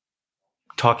I'm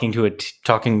talking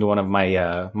to one of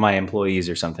my my employees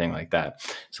or something like that.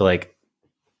 So like,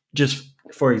 just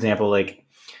for example, like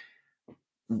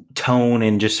tone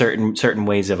and just certain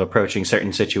ways of approaching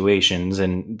certain situations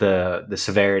and the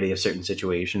severity of certain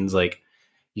situations, like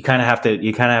you kind of have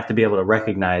to be able to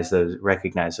recognize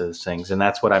those things, and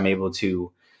that's what I'm able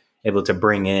to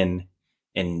bring in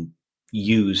and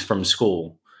use from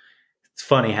school. It's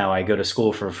funny how I go to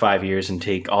school for 5 years and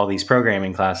take all these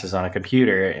programming classes on a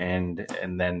computer, and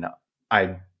then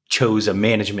I chose a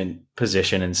management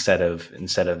position instead of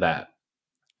that.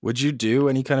 Would you do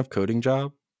any kind of coding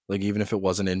job? Like even if it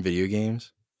wasn't in video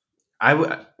games? I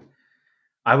would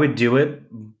I would do it,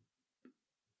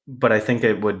 but I think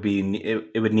it would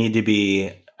need to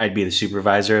be, I'd be the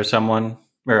supervisor of someone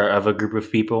or of a group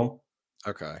of people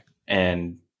Okay.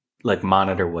 and like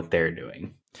monitor what they're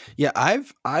doing. Yeah,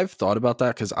 I've thought about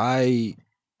that because I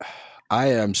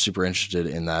am super interested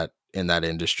in that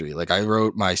industry. Like I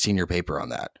wrote my senior paper on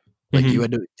that. Like Mm-hmm.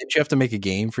 did you have to make a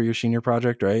game for your senior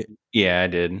project, right? Yeah, I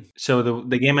did. So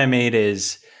the game I made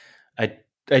is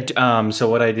so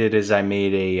what I did is I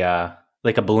made a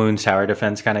like a balloon tower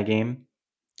defense kind of game,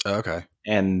 Oh, okay.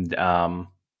 and I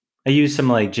used some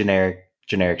like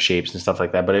generic shapes and stuff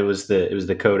like that. But it was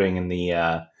the coding and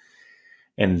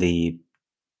the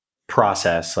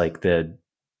process, like the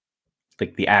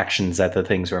actions that the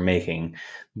things were making.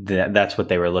 That's what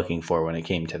they were looking for when it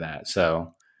came to that.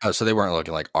 So Oh, so they weren't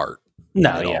looking like art no,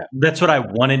 at yeah, all. that's what I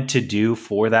wanted to do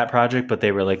for that project, but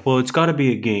they were like, "Well, it's got to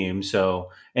be a game."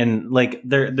 So, and like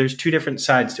there's two different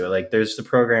sides to it. Like there's the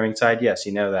programming side, yes,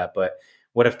 you know that, but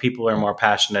what if people are more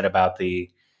passionate about the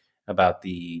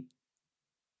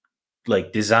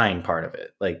like design part of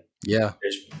it? Like Yeah.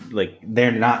 there's like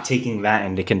they're not taking that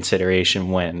into consideration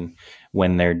when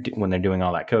they're doing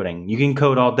all that coding. You can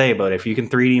code all day, but if you can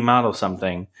 3D model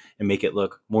something and make it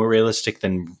look more realistic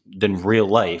than real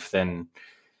life, then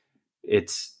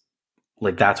it's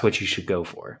like that's what you should go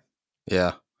for.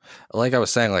 Yeah. Like I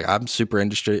was saying, like I'm super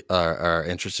interested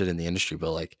in the industry,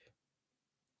 but like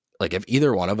if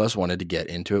either one of us wanted to get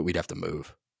into it, we'd have to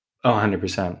move. Oh,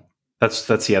 100%. That's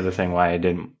the other thing why I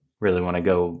didn't really want to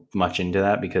go much into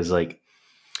that, because like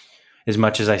as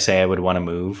much as I say I would want to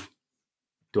move,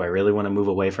 do I really want to move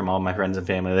away from all my friends and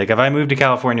family? Like if I moved to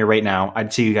California right now,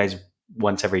 I'd see you guys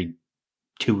once every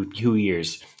two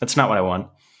years. That's not what I want.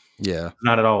 Yeah.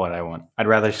 Not at all what I want. I'd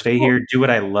rather stay Well, here, do what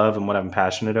I love and what I'm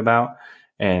passionate about,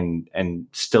 and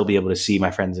still be able to see my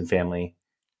friends and family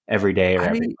every day or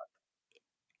every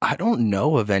I I don't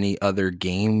know of any other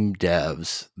game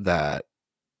devs that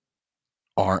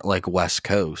aren't like West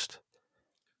Coast.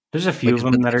 There's a few Like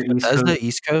of them that is are East Coast. Bethesda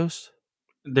East Coast?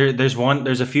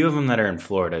 There's a few of them that are in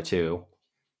Florida too,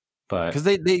 Because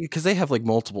but they have like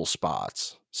multiple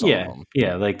spots. Some of yeah, them.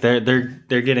 yeah, like they're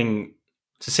getting,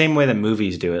 it's the same way that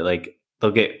movies do it. Like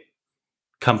they'll get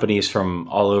companies from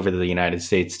all over the United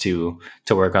States to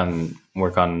work on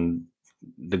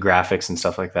the graphics and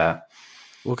stuff like that.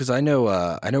 Well, because I know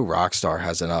Rockstar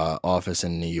has an office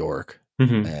in New York,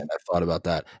 Mm-hmm. and I've thought about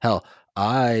that. Hell,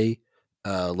 I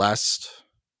last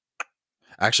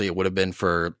actually it would have been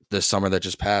for this summer that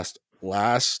just passed.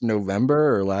 Last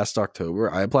November or last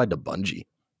October, I applied to Bungie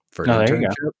for an Oh, there you go.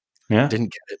 internship. Yeah.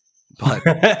 Didn't get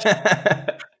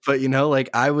it, but you know, like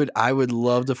I would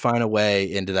love to find a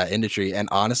way into that industry. And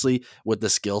honestly, with the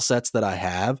skill sets that I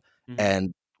have Mhm.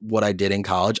 and what I did in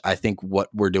college, I think what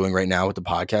we're doing right now with the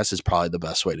podcast is probably the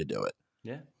best way to do it.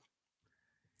 Yeah.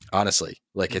 Honestly,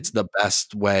 like it's Mhm. the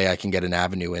best way I can get an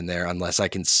avenue in there unless I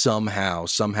can somehow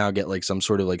get like some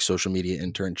sort of like social media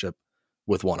internship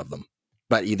with one of them.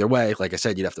 But either way, like I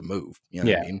said, you'd have to move. You know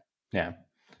what I Yeah. mean? Yeah.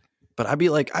 But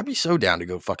I'd be so down to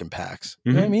go fucking PAX.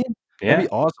 You know what I Hmm. mean? That'd Yeah. be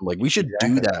awesome. Like we should do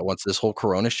Exactly. that once this whole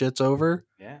Corona shit's over.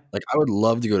 Yeah. Like I would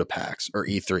love to go to PAX or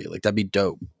E3. Like that'd be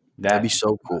dope. That'd be That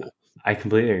so cool. I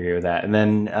completely agree with that. And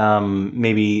then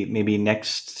maybe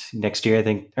next year, I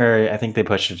think they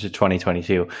pushed it to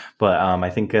 2022. But I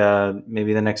think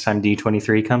maybe the next time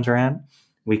D23 comes around,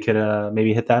 we could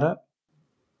maybe hit that up.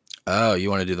 Oh, you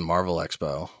want to do the Marvel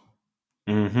Expo?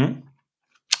 Mm-hmm.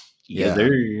 Yes, Yeah.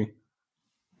 sir.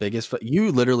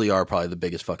 You literally are probably the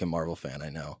biggest fucking Marvel fan I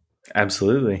know.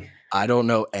 Absolutely. I don't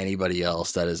know anybody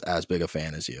else that is as big a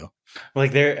fan as you.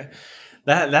 Like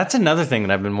That's another thing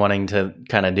that I've been wanting to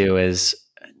kind of do is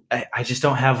I just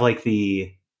don't have like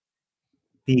the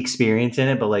experience in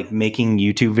it, but like making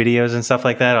YouTube videos and stuff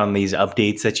like that on these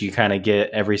updates that you kind of get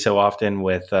every so often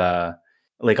with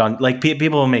like on like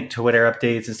people will make Twitter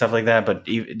updates and stuff like that, but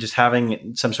just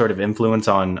having some sort of influence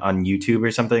on YouTube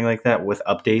or something like that with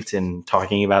updates and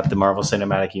talking about the Marvel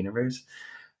Cinematic Universe,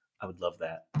 I would love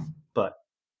that. But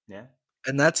yeah.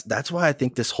 And that's why I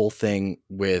think this whole thing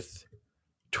with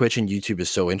Twitch and YouTube is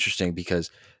so interesting,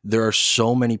 because there are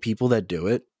so many people that do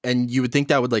it, and you would think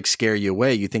that would like scare you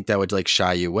away. You think that would like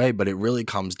shy you away, but it really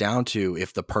comes down to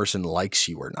if the person likes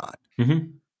you or not.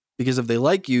 Mm-hmm. Because if they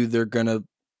like you, they're going to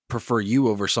prefer you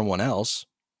over someone else.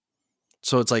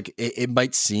 So it's like, it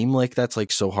might seem like that's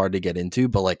like so hard to get into,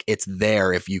 but like it's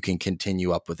there if you can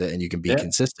continue up with it and you can be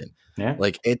consistent. Yeah.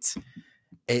 Like it's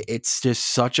just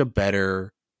such a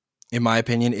better, in my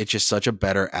opinion, it's just such a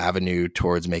better avenue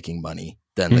towards making money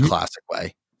than the classic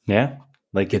way. Yeah.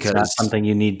 Like it's not something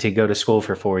you need to go to school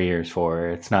for 4 years for.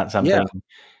 It's not something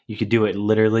you could do it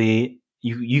literally.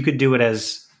 You could do it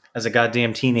as a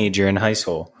goddamn teenager in high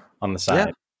school on the side.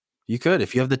 Yeah, you could,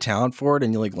 if you have the talent for it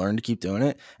and you like learn to keep doing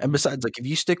it. And besides, like if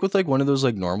you stick with like one of those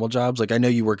like normal jobs, like I know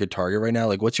you work at Target right now.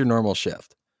 Like what's your normal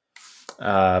shift?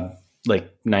 Like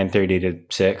 9:30 to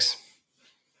 6.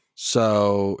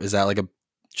 So is that like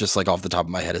just like off the top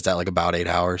of my head, is that like about 8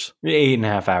 hours?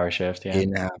 8.5 hour shift. Yeah.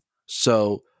 8.5.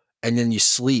 So, and then you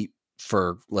sleep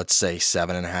for let's say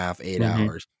 7.5, 8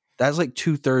 hours. That's like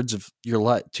 2/3 of your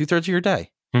life, 2/3 of your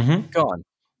day gone.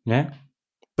 Yeah.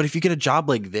 But if you get a job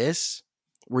like this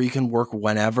where you can work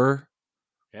whenever,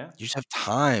 you just have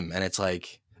time. And it's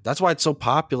like, that's why it's so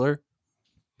popular,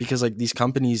 because like these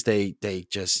companies, they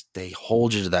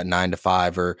hold you to that 9 to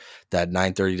 5 or that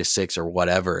 9:30 to 6 or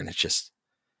whatever. And it's just,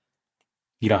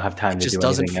 you don't have time to do anything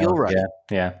else. It just doesn't feel right.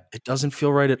 Yeah. It doesn't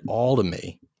feel right at all to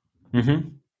me.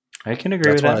 I can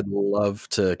agree with that. That's why I'd love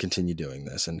to continue doing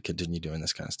this and continue doing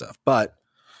this kind of stuff. But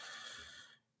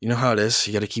you know how it is.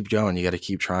 You got to keep going. You got to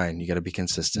keep trying. You got to be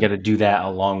consistent. You got to do that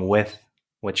along with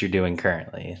what you're doing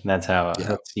currently. That's how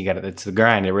you got to. It's the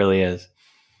grind. It really is.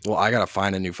 Well, I got to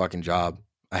find a new fucking job.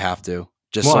 I have to,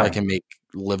 just so I can make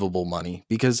livable money.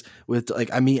 Because with like,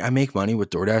 I make money with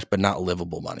DoorDash, but not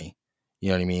livable money. You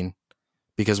know what I mean?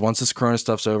 Because once this Corona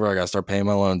stuff's over, I got to start paying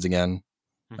my loans again.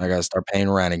 I got to start paying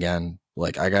rent again.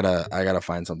 Like I gotta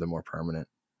find something more permanent.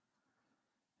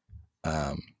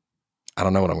 I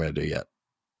don't know what I'm going to do yet.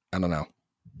 I don't know.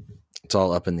 It's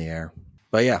all up in the air.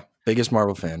 But yeah, biggest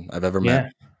Marvel fan I've ever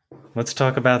met. Let's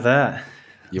talk about that.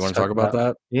 You want to talk about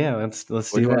that? Yeah, let's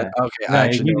do that.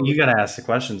 Okay, you got to ask the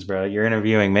questions, bro. You're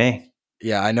interviewing me.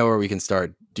 Yeah, I know where we can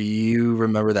start. Do you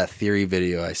remember that theory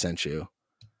video I sent you?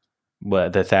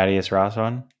 What, the Thaddeus Ross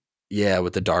one? Yeah,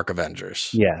 with the Dark Avengers.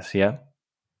 Yes, yeah.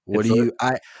 What do you?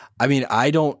 I mean,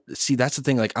 I don't see. That's the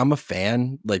thing. Like, I'm a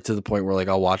fan, like to the point where like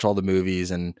I'll watch all the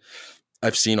movies and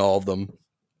I've seen all of them,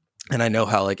 and I know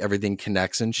how like everything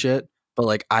connects and shit. But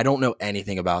like, I don't know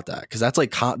anything about that, because that's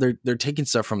like they're taking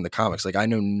stuff from the comics. Like, I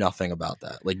know nothing about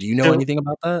that. Like, do you know anything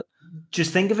about that?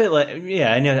 Just think of it like,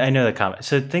 I know the comics.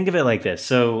 So think of it like this.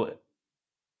 So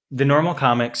the normal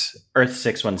comics, Earth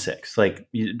 616, like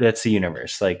that's the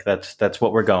universe. Like that's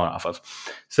what we're going off of.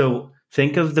 So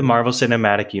think of the Marvel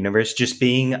Cinematic Universe just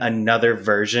being another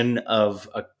version of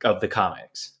the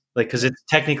comics. Like, because it's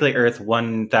technically Earth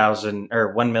 1,000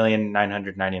 or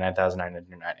 1,999,999.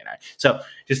 So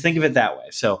just think of it that way.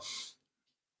 So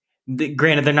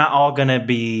granted, they're not all gonna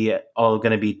be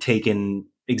taken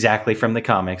exactly from the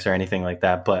comics or anything like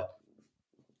that, but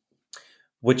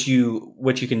what you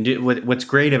can do, what's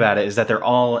great about it is that they're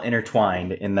all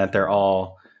intertwined, in that they're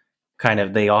all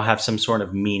they all have some sort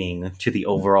of meaning to the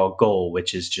overall goal,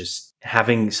 which is just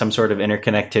having some sort of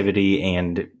interconnectivity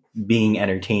and being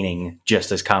entertaining,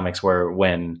 just as comics were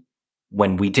when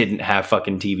we didn't have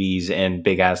fucking TVs and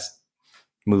big ass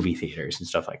movie theaters and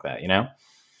stuff like that, you know?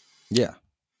 Yeah.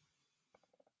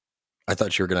 I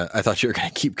thought you were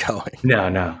gonna keep going.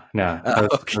 No. I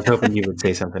was hoping you would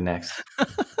say something next.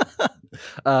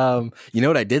 You know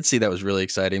what I did see that was really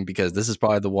exciting, because this is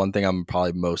probably the one thing I'm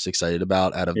probably most excited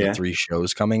about out of the 3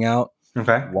 shows coming out.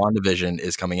 Okay. WandaVision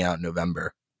is coming out in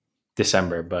November.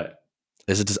 December, but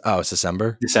is it? It's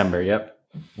December? December, yep.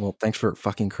 Well, thanks for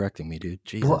fucking correcting me, dude.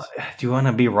 Jesus. Well, do you want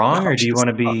to be wrong, or do you want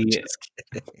to be?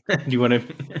 do you want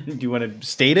to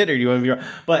state it, or do you want to be wrong?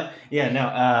 But yeah,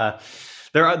 no.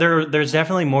 There's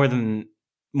definitely more than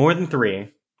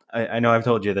 3. I know I've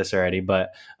told you this already,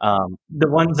 but the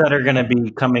ones that are going to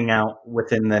be coming out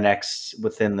within the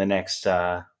next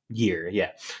year,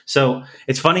 yeah. So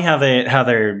it's funny how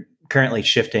they're currently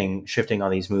shifting all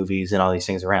these movies and all these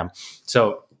things around.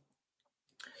 So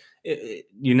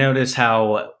You notice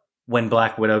how when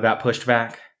Black Widow got pushed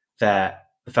back, that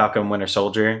the Falcon Winter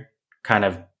Soldier kind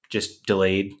of just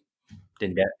delayed,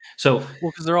 didn't get so. Well,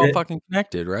 because they're all fucking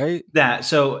connected, right?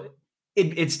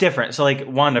 It's different. So like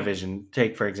WandaVision,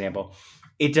 take for example,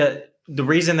 the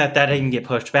reason that didn't get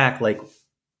pushed back like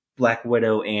Black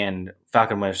Widow and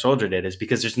Falcon Winter Soldier did is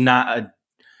because it's not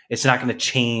going to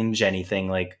change anything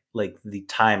like the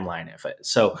timeline of it.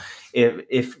 So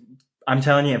if I'm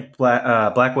telling you, if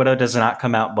Black Widow does not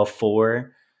come out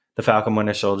before the Falcon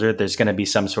Winter Soldier, there's going to be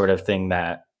some sort of thing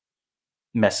that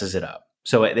messes it up.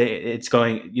 So it's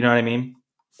going, you know what I mean?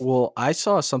 Well, I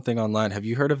saw something online. Have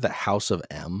you heard of the House of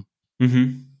M?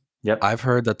 Mm-hmm. Yep. I've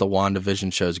heard that the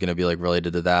WandaVision show is going to be like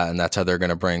related to that, and that's how they're going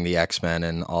to bring the X-Men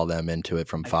and all them into it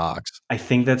from Fox. I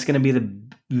think that's going to be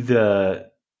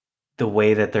the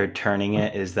way that they're turning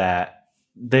it is that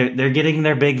they're getting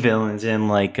their big villains in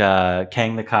like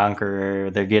Kang the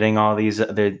Conqueror. They're getting all these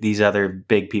other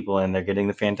big people in. They're getting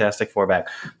the Fantastic Four back.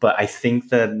 But I think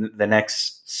the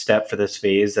next step for this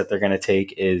phase that they're going to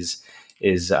take is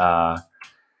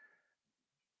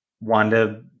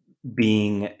Wanda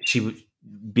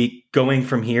be going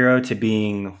from hero to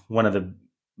being one of the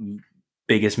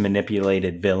biggest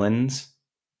manipulated villains.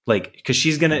 Like, because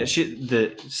she's gonna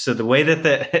the way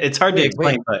that it's hard to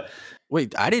explain, but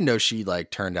wait, I didn't know she like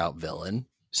turned out villain.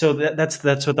 So that's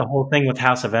what the whole thing with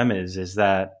House of M is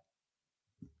that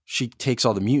she takes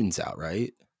all the mutants out,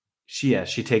 right? She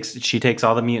takes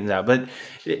all the mutants out, but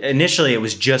initially it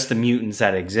was just the mutants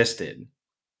that existed.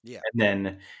 Yeah, and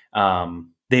then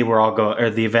they were all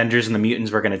the Avengers and the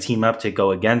mutants were going to team up to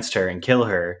go against her and kill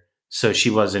her, so she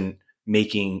wasn't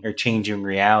making or changing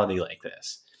reality like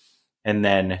this. And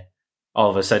then all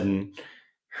of a sudden,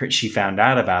 she found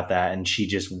out about that, and she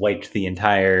just wiped the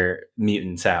entire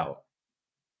mutants out.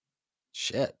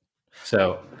 Shit.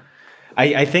 So,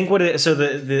 I think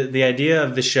the idea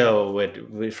of the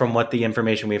show, from what the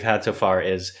information we've had so far,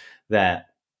 is that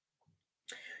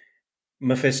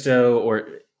Mephisto or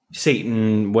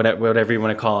Satan, whatever you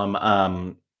want to call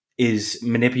him, is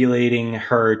manipulating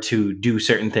her to do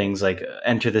certain things, like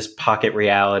enter this pocket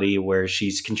reality where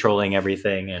she's controlling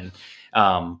everything, and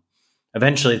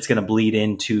eventually it's going to bleed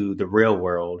into the real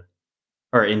world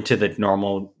or into the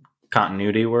normal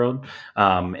continuity world,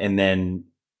 and then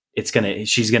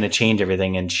she's gonna change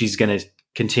everything, and she's gonna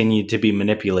continue to be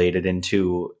manipulated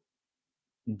into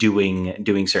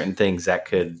doing certain things that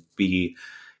could be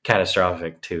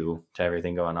catastrophic to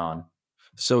everything going on.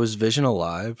 So is Vision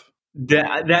alive?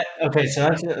 Okay,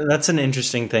 so that's an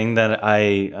interesting thing that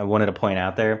I wanted to point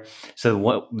out there. So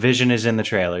what Vision is in the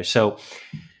trailer. So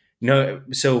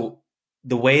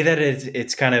the way that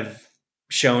it's kind of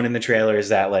shown in the trailer is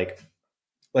that, like,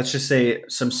 let's just say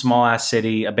some small ass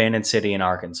city, abandoned city in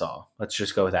Arkansas. Let's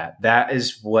just go with that. That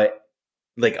is what,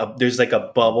 there's like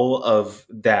a bubble of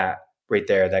that right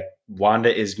there that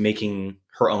Wanda is making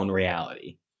her own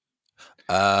reality.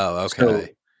 Oh, okay. So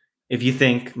if you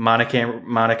think Monica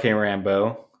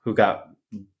Rambeau, who got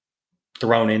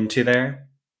thrown into there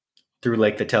through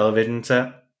like the television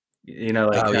set, yeah.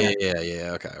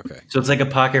 Okay. So it's like a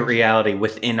pocket reality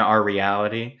within our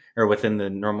reality, or within the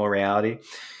normal reality.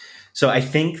 So I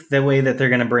think the way that they're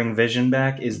going to bring Vision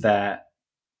back is that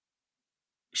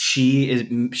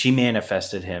she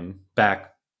manifested him back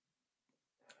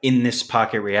in this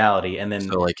pocket reality, and then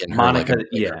in Monica,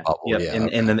 bubble,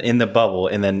 and then in the bubble,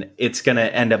 and then it's going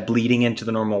to end up bleeding into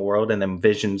the normal world, and then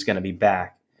Vision's going to be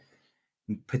back,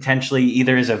 potentially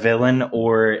either as a villain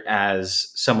or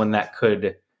as someone that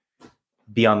could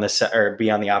be on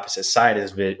the opposite side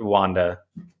as Wanda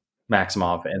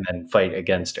Maximoff, and then fight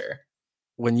against her.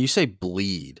 When you say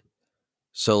bleed,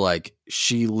 so like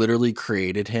she literally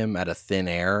created him out of thin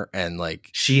air, and like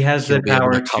she has the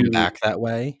power to come back that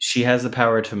way. She has the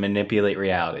power to manipulate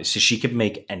reality, so she could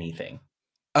make anything.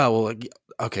 Oh well,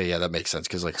 okay, yeah, that makes sense,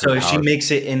 because like so if she makes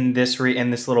it in this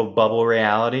little bubble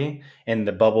reality, and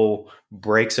the bubble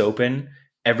breaks open,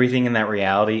 everything in that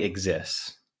reality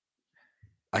exists.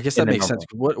 I guess that makes sense.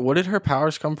 What did her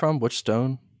powers come from? Which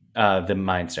stone? The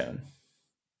Mind Stone.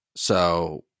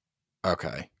 So,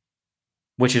 okay.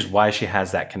 Which is why she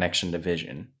has that connection to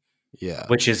Vision. Yeah.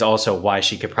 Which is also why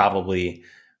she could probably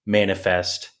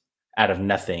manifest out of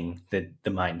nothing the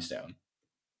Mind Stone.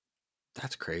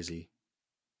 That's crazy.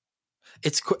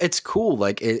 It's cool.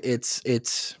 Like it's.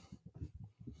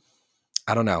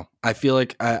 I don't know. I feel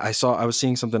like I was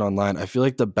seeing something online. I feel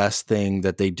like the best thing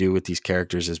that they do with these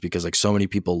characters is because like so many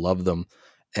people love them,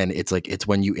 and it's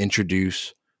when you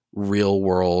introduce real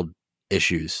world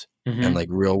issues, mm-hmm. and like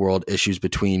real world issues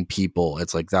between people.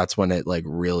 It's like that's when it like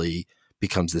really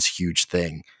becomes this huge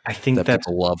thing. I think that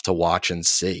people love to watch and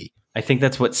see. I think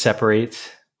that's what separates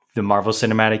the Marvel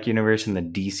Cinematic Universe and the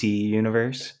DC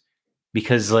universe,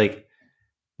 because like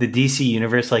the DC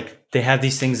universe, like they have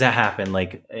these things that happen,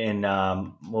 like in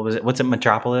what was it? What's it?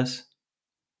 Metropolis.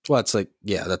 Well, it's like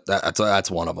that's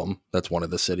one of them. That's one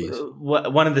of the cities.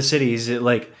 One of the cities,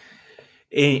 like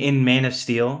in Man of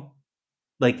Steel,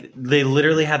 like they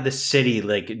literally had the city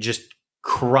like just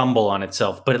crumble on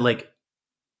itself, but like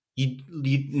you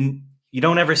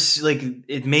don't ever see, like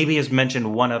it maybe is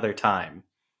mentioned one other time,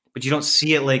 but you don't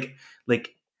see it like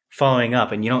following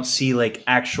up, and you don't see like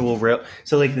actual real.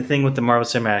 So like the thing with the Marvel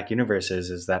Cinematic Universe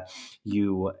is that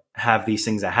you have these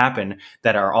things that happen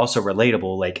that are also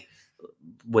relatable, like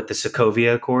with the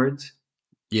Sokovia Accords.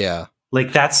 Yeah,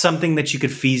 like that's something that you could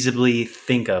feasibly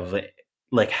think of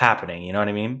like happening. You know what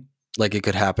I mean? like it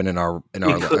could happen in our Could,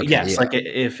 okay, yes, yeah. like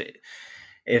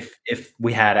if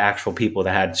we had actual people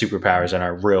that had superpowers in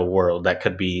our real world, that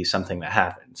could be something that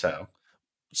happened. So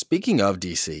Speaking of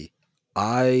DC,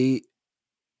 I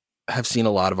have seen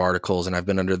a lot of articles, and I've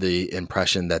been under the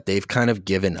impression that they've kind of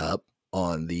given up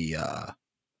on the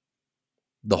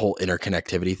whole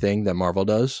interconnectivity thing that Marvel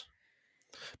does,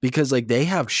 because like they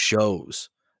have shows.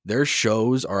 Their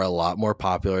shows are a lot more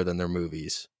popular than their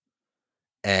movies,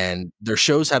 and their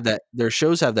shows have that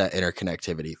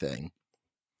interconnectivity thing.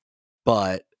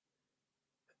 But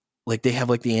like they have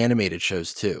like the animated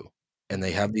shows too, and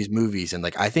they have these movies, and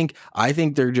like I think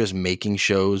they're just making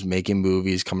shows, making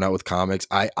movies, coming out with comics.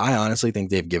 I honestly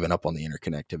think they've given up on the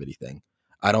interconnectivity thing.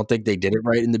 I don't think they did it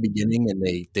right in the beginning, and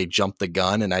they jumped the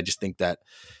gun, and I just think that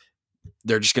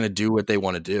they're just going to do what they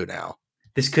want to do now.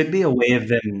 this could be a way of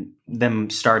them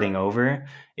starting over.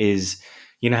 Is,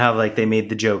 you know how like they made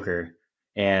the Joker,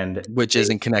 and Which they,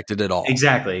 isn't connected at all.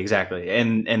 exactly,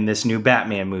 and this new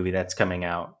Batman movie that's coming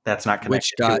out, that's not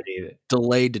Which connected to got it either.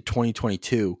 delayed to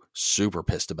 2022. Super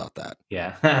pissed about that.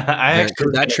 Yeah, I actually Because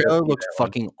was that gonna go trailer see looked that one.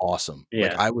 fucking awesome.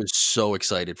 Like Yeah, I was so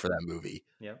excited for that movie.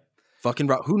 yep. Fucking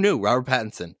who knew Robert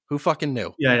Pattinson? Who fucking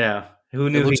knew? Yeah, I know. Who It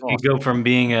knew he looks could go awesome. from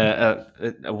being a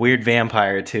weird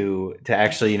vampire to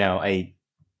actually,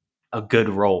 a good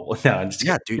role? No, I'm just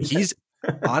Yeah, dude, kidding. he's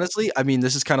honestly, I mean,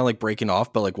 this is kind of like breaking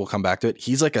off, but like we'll come back to it.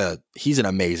 He's an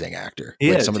amazing actor. He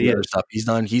Like is. some of He the other is. stuff he's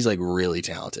done, he's like really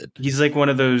talented. He's like one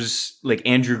of those like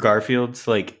Andrew Garfield's,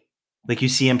 like you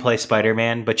see him play Spider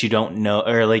Man, but you don't know,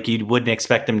 or like you wouldn't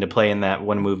expect him to play in that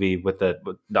one movie with the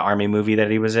army movie that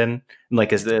he was in,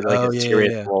 like as like a Oh yeah, yeah,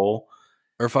 serious yeah. role.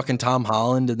 Or fucking Tom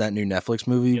Holland in that new Netflix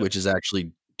movie, Yep. which is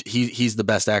actually he's the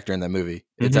best actor in that movie.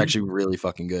 It's Hmm. actually really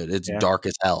fucking good. It's Yeah. dark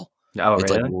as hell. Oh,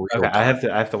 It's like really? Okay, real dark. I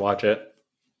have to watch it.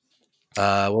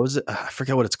 What was it? I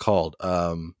forget what it's called.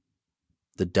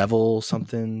 The devil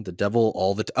something. The devil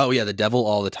all the oh yeah, the devil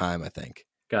all the time. I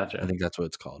Gotcha. think that's what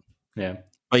it's called. Yeah.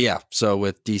 But yeah, so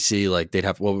with DC, like they'd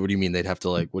have. What do you mean? They'd have to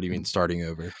like. What do you mean starting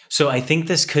over? So I think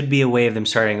this could be a way of them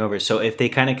starting over. So if they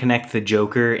kind of connect the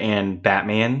Joker and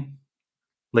Batman,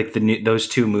 like those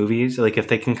two movies, like if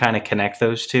they can kind of connect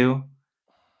those two,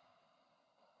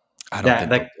 I don't that think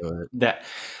that they'll do it. that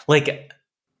like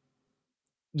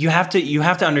you have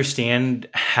to understand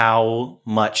how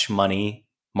much money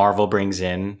Marvel brings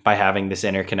in by having this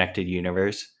interconnected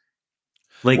universe.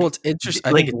 Well, Like it's interesting. I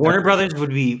like think it's Warner Brothers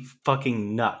would be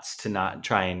fucking nuts to not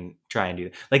try and do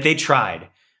that. Like they tried,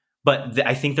 but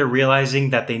I think they're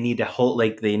realizing that they need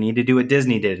to they need to do what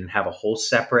Disney did and have a whole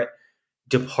separate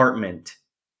department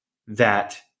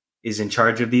that is in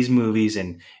charge of these movies,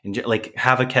 and like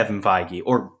have a Kevin Feige,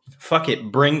 or fuck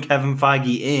it, bring Kevin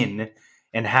Feige in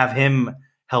and have him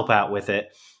help out with it,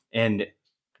 and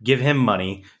give him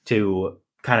money to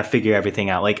kind of figure everything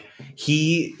out. Like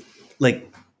he like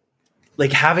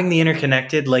like having the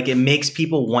interconnected, like it makes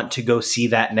people want to go see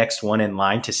that next one in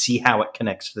line to see how it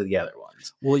connects to the other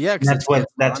ones. well, yeah, And because it's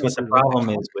that's what the honestly like the problem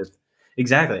is comics. with,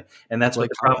 exactly. And It's that's what like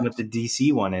the problem with comics. the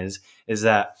DC one is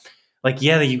that, like,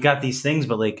 yeah, you've got these things,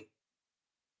 but like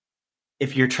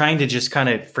if you're trying to just kind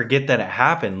of forget that it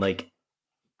happened, like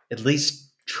at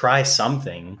least try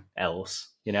something else,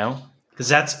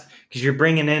 because you're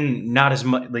bringing in not as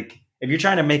much. Like if you're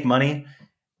trying to make money,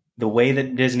 the way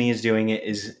that Disney is doing it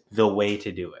is the way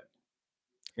to do it.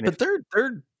 And if But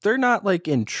they're not like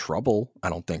in trouble, I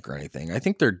don't think, or anything. I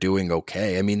think they're doing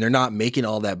okay. I mean, they're not making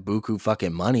all that buku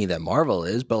fucking money that Marvel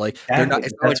is, but like they're not.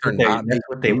 exactly, It's not like they're not that's making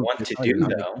what they movies. want It's to not like they're do, not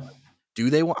making. though. Do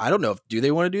they want? I don't know. Do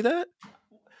they want to do that?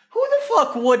 Who the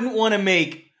fuck wouldn't want to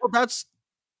make Well, that's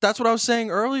what I was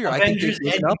saying earlier. I think they've Avengers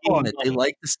given up on Endgame it. They money?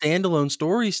 like the standalone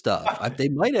story stuff. They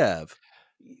might have.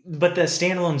 But the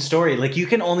standalone story, like you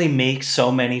can only make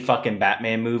so many fucking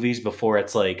Batman movies before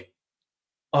it's like,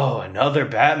 oh, another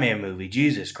Batman movie.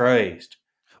 Jesus Christ.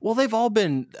 Well, they've all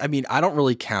been. I mean, I don't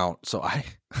really count, so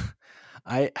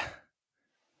I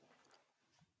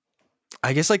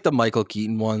I guess like the Michael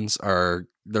Keaton ones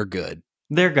they're good.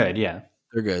 They're good, yeah.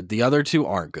 They're good. The other two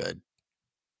aren't good.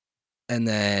 And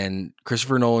then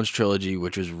Christopher Nolan's trilogy,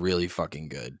 which was really fucking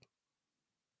good.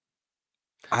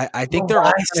 I think they're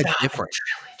all kind of different.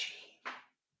 Trilogy?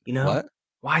 You know? What?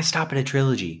 Why stop at a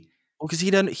trilogy? Well, because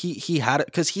he had it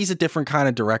because he's a different kind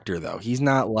of director though. He's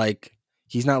not like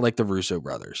the Russo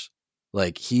brothers.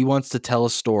 Like he wants to tell a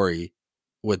story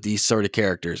with these sort of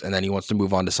characters, and then he wants to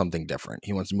move on to something different.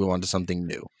 He wants to move on to something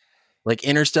new. Like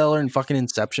Interstellar and fucking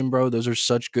Inception, bro. Those are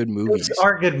such good movies. Those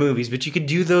are good movies, but you could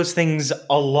do those things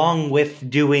along with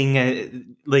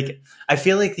doing like I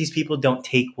feel like these people don't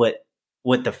take what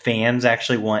the fans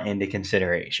actually want into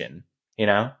consideration. You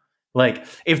know, like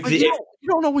if you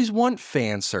don't always want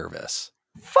fan service.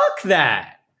 Fuck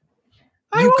that.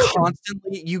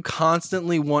 You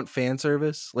constantly want fan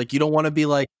service. Like you don't want to be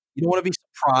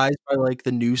surprised by like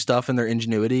the new stuff and their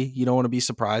ingenuity. You don't want to be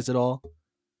surprised at all.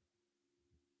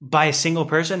 By a single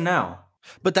person? No.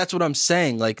 But that's what I'm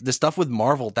saying. Like the stuff with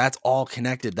Marvel, that's all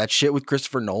connected. That shit with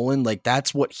Christopher Nolan, like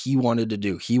that's what he wanted to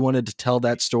do. He wanted to tell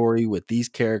that story with these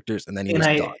characters, and then he was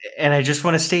done. And I just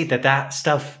want to state that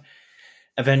stuff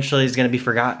eventually is going to be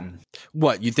forgotten.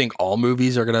 What, you think all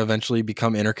movies are going to eventually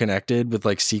become interconnected with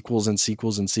like sequels and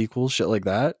sequels and sequels, shit like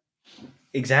that?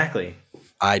 Exactly.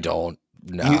 I don't.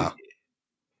 Nah.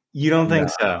 You don't think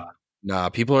so? Nah,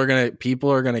 people are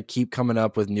gonna keep coming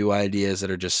up with new ideas that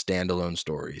are just standalone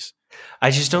stories. I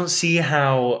just don't see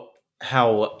how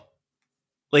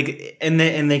like and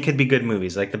they could be good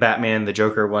movies, like the Batman, the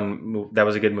Joker one. That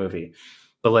was a good movie,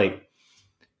 but like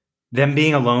them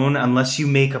being alone, unless you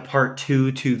make a part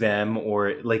 2 to them,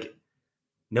 or like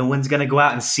no one's gonna go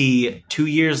out and see 2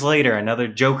 years later another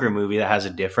Joker movie that has a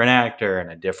different actor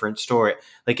and a different story.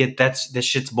 Like this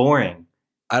shit's boring.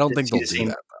 I don't think they'll do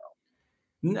that.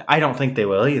 I don't think they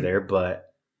will either,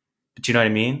 but you know what I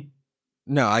mean?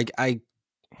 No,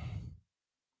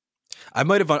 I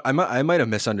might have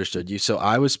misunderstood you. So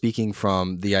I was speaking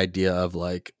from the idea of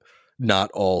like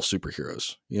not all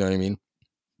superheroes, you know what I mean?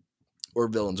 Or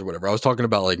villains or whatever. I was talking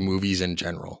about like movies in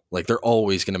general. Like they're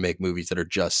always going to make movies that are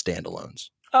just standalones.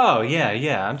 Oh,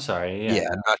 yeah, I'm sorry. Yeah.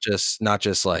 Not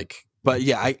just like, but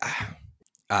yeah,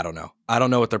 I don't know. I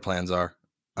don't know what their plans are.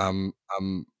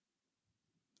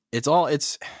 It's all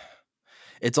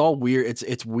weird.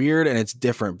 It's weird and it's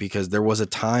different because there was a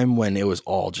time when it was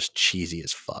all just cheesy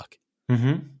as fuck.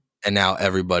 Mm-hmm. And now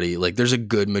everybody, like, there's a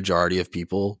good majority of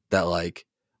people that like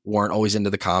weren't always into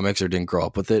the comics or didn't grow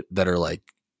up with it that are like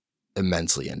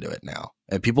immensely into it now,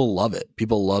 and people love it.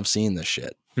 People love seeing this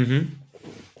shit. Mm-hmm.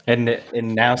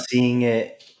 And now seeing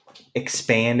it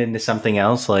expand into something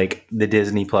else like the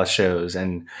Disney Plus shows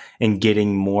and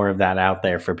getting more of that out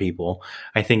there for people.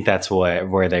 I think that's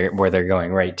where they're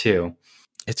going right too.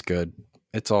 It's good.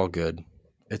 It's all good.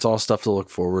 It's all stuff to look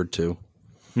forward to.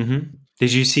 Mm-hmm.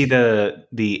 Did you see the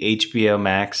HBO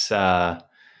Max? I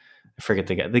forget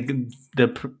the guy.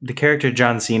 The character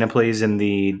John Cena plays in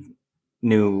the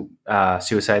new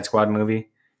Suicide Squad movie.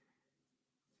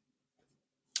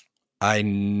 I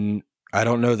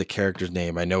don't know the character's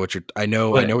name. I know what you're. I know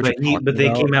what you're talking but they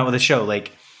about. came out with a show.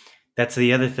 Like that's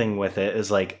the other thing with it is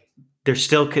like they're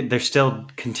still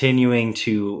continuing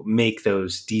to make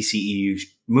those DCEU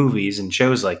movies and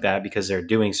shows like that because they're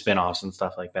doing spinoffs and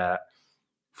stuff like that.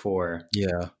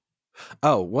 Yeah.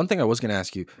 Oh, one thing I was going to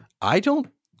ask you. I don't.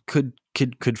 Could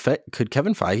Kevin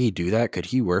Feige do that? Could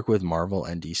he work with Marvel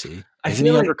and DC? Isn't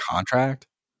he under contract?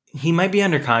 He might be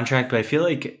under contract, but I feel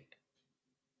like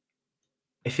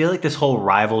this whole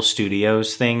rival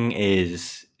studios thing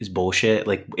is bullshit.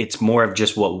 Like it's more of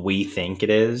just what we think it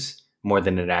is more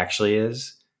than it actually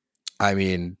is. I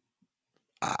mean,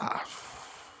 I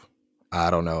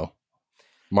don't know.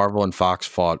 Marvel and Fox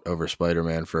fought over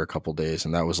Spider-Man for a couple days,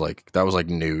 and that was like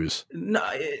news. No,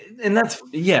 and that's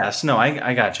yes, no,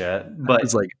 I gotcha, but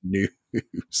it's like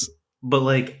news. But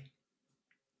like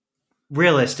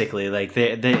realistically, like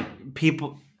the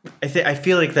people, I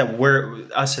feel like that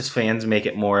us as fans make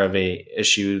it more of a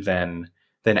issue than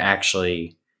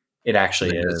actually it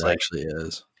actually is. Actually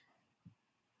is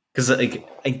because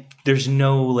like there's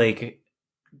no like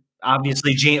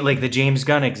obviously like the James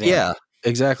Gunn example. Yeah.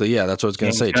 Exactly. Yeah, that's what I was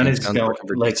going to say. James Gunn's working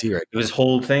for DC right now. It was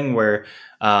whole thing where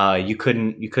you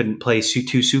couldn't play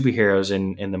two superheroes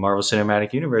in the Marvel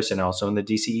Cinematic Universe and also in the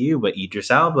DCU, but Idris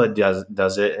Elba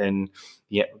does it. And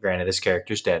yeah, granted, this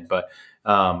character's dead, but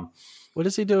what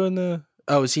does he do in the?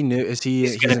 Oh, is he new? Is he?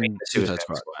 He's in the Suicide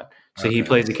Squad. So he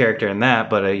plays a character in that,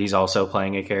 but he's also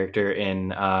playing a character in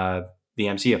the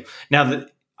MCU. Now,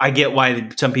 I get why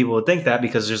some people would think that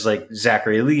because there's like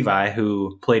Zachary Levi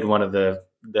who played one of the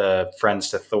friends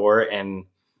to Thor, and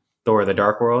Thor: The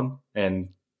Dark World and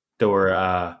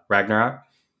Thor Ragnarok.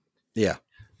 Yeah.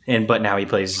 But now he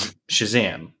plays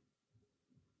Shazam.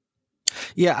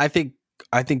 Yeah, I think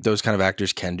those kind of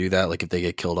actors can do that. Like if they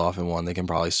get killed off in one, they can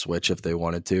probably switch if they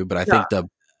wanted to. But I think the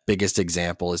biggest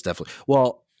example is definitely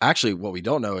actually what we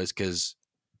don't know is because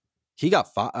he got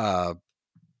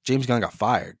James Gunn got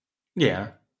fired. Yeah.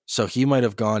 So he might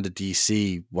have gone to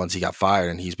DC once he got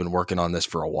fired, and he's been working on this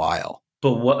for a while.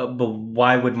 But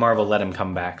why would Marvel let him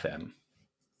come back then?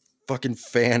 Fucking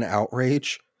fan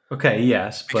outrage. Okay,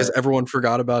 yes, because everyone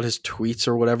forgot about his tweets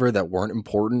or whatever that weren't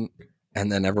important, and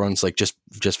then everyone's like, just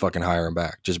fucking hire him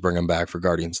back, just bring him back for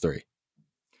Guardians 3.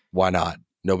 Why not?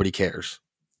 Nobody cares.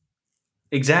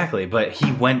 Exactly, but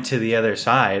he went to the other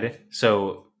side,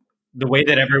 so the way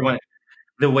that everyone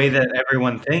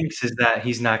thinks is that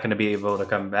he's not going to be able to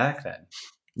come back then.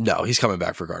 No, he's coming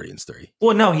back for Guardians 3.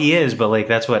 Well, no, he is, but like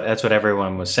that's what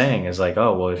everyone was saying is like,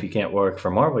 oh, well, if you can't work for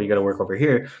Marvel, you got to work over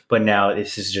here. But now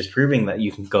this is just proving that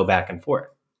you can go back and forth.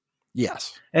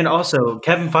 Yes. And also,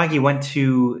 Kevin Feige went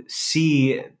to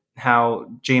see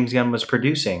how James Gunn was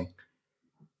producing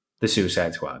the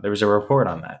Suicide Squad. There was a report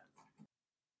on that.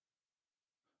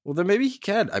 Well, then maybe he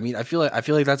can. I mean, I feel like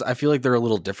they're a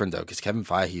little different though, because Kevin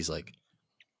Feige, he's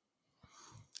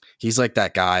like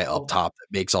that guy up top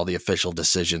that makes all the official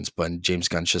decisions, but James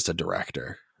Gunn's just a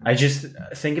director. I just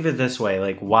think of it this way: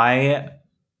 like, why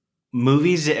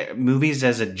movies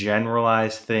as a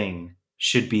generalized thing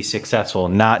should be successful,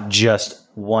 not just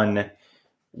one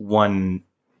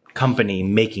company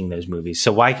making those movies.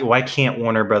 So why can't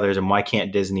Warner Brothers and why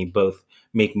can't Disney both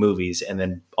make movies and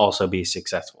then also be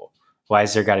successful? Why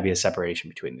is there got to be a separation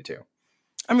between the two?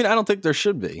 I mean, I don't think there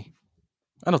should be.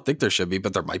 But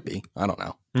there might be. I don't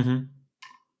know. Mm-hmm.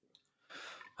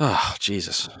 Oh,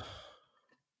 Jesus.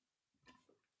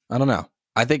 I don't know.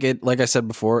 I think it, like I said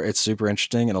before, it's super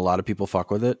interesting and a lot of people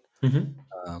fuck with it.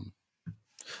 Mm-hmm.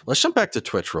 Let's jump back to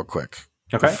Twitch real quick.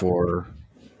 Okay. Before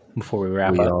we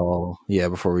wrap up.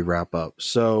 Before we wrap up.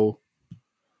 So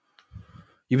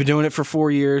you've been doing it for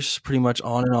 4 years, pretty much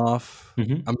on and off.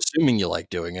 Mm-hmm. I'm assuming you like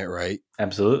doing it, right?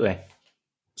 Absolutely.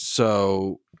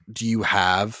 So do you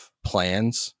have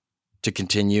plans to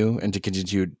continue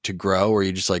to grow, or are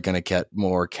you just like going to get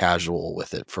more casual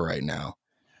with it for right now?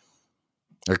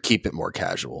 Or keep it more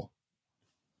casual?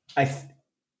 I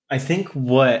think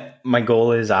what my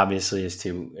goal is obviously is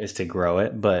to grow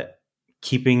it, but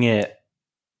keeping it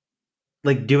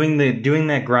like doing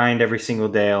that grind every single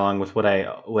day along with what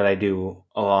I do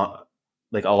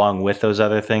along with those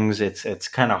other things. It's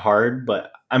kind of hard,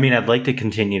 but I mean, I'd like to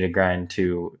continue to grind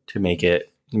to make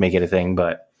it a thing,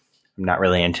 but I'm not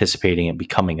really anticipating it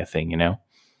becoming a thing, you know?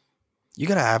 You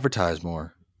got to advertise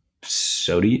more.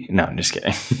 So do you? No, I'm just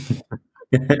kidding.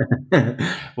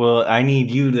 Well, I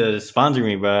need you to sponsor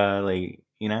me, bro. Like,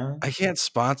 you know? I can't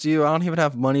sponsor you. I don't even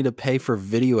have money to pay for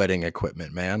video editing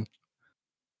equipment, man.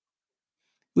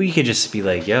 Well, you could just be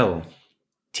like, yo,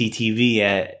 TTV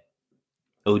at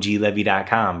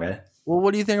oglevy.com, bro. Well,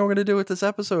 what do you think I'm going to do with this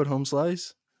episode, Home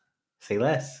Slice? Say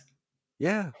less.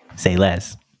 Yeah. Say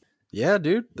less. Yeah,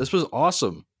 dude. This was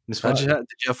awesome. Did you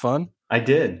have fun? I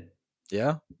did.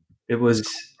 Yeah. It was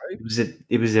a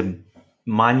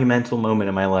monumental moment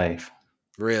in my life.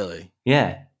 Really?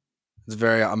 Yeah.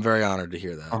 I'm very honored to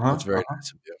hear that. That's very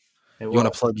nice of you. You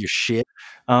want to plug your shit?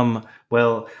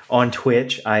 Well, on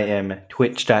Twitch, I am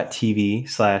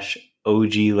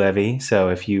twitch.tv/OGLevy. So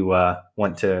if you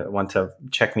want to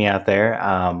check me out there,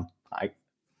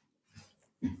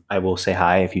 I will say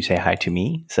hi if you say hi to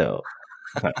me. So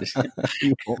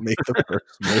you won't make the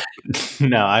first move.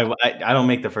 No, I don't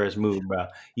make the first move, bro.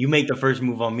 You make the first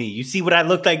move on me. You see what I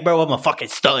look like, bro? I'm a fucking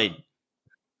stud.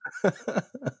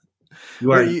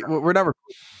 We're never.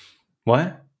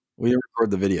 What? We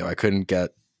record the video. I couldn't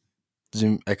get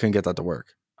Zoom. I couldn't get that to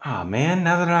work. Oh man,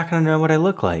 now they're not going to know what I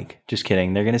look like. Just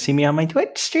kidding. They're going to see me on my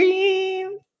Twitch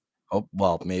stream. Oh,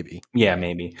 well, maybe. Yeah,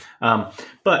 maybe.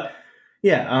 But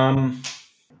yeah,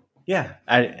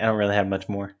 I don't really have much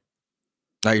more.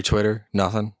 Not your Twitter?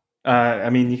 Nothing? I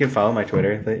mean, you can follow my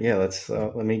Twitter, but yeah,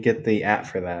 let me get the app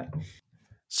for that.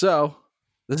 So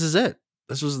this is it.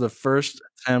 This was the first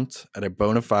attempt at a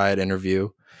bona fide interview.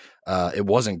 It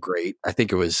wasn't great. I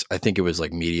think it was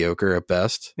like mediocre at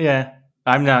best. Yeah,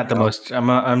 I'm not the most.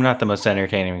 I'm not the most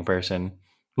entertaining person.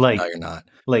 Like, no, you're not.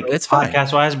 Like, it's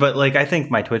podcast wise, but like I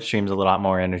think my Twitch stream's a lot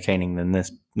more entertaining than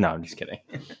this. No, I'm just kidding.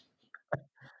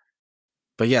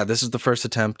 But yeah, this is the first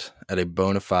attempt at a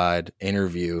bona fide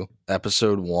interview,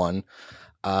 episode 1.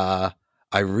 I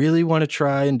really want to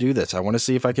try and do this. I want to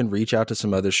see if I can reach out to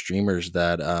some other streamers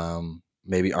that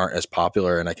maybe aren't as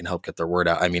popular, and I can help get their word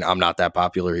out. I mean, I'm not that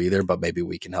popular either, but maybe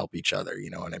we can help each other. You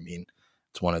know what I mean?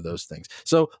 It's one of those things.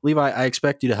 So Levi, I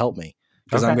expect you to help me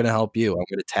because I'm going to help you. I'm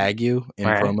going to tag you in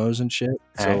promos and shit.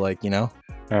 So like, all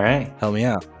right, help me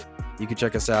out. You can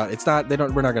check us out. We're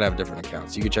not going to have different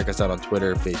accounts. You can check us out on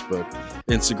Twitter, Facebook,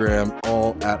 Instagram,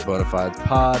 all at Bona Fides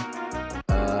Pod.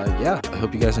 I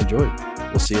hope you guys enjoyed.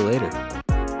 We'll see you later.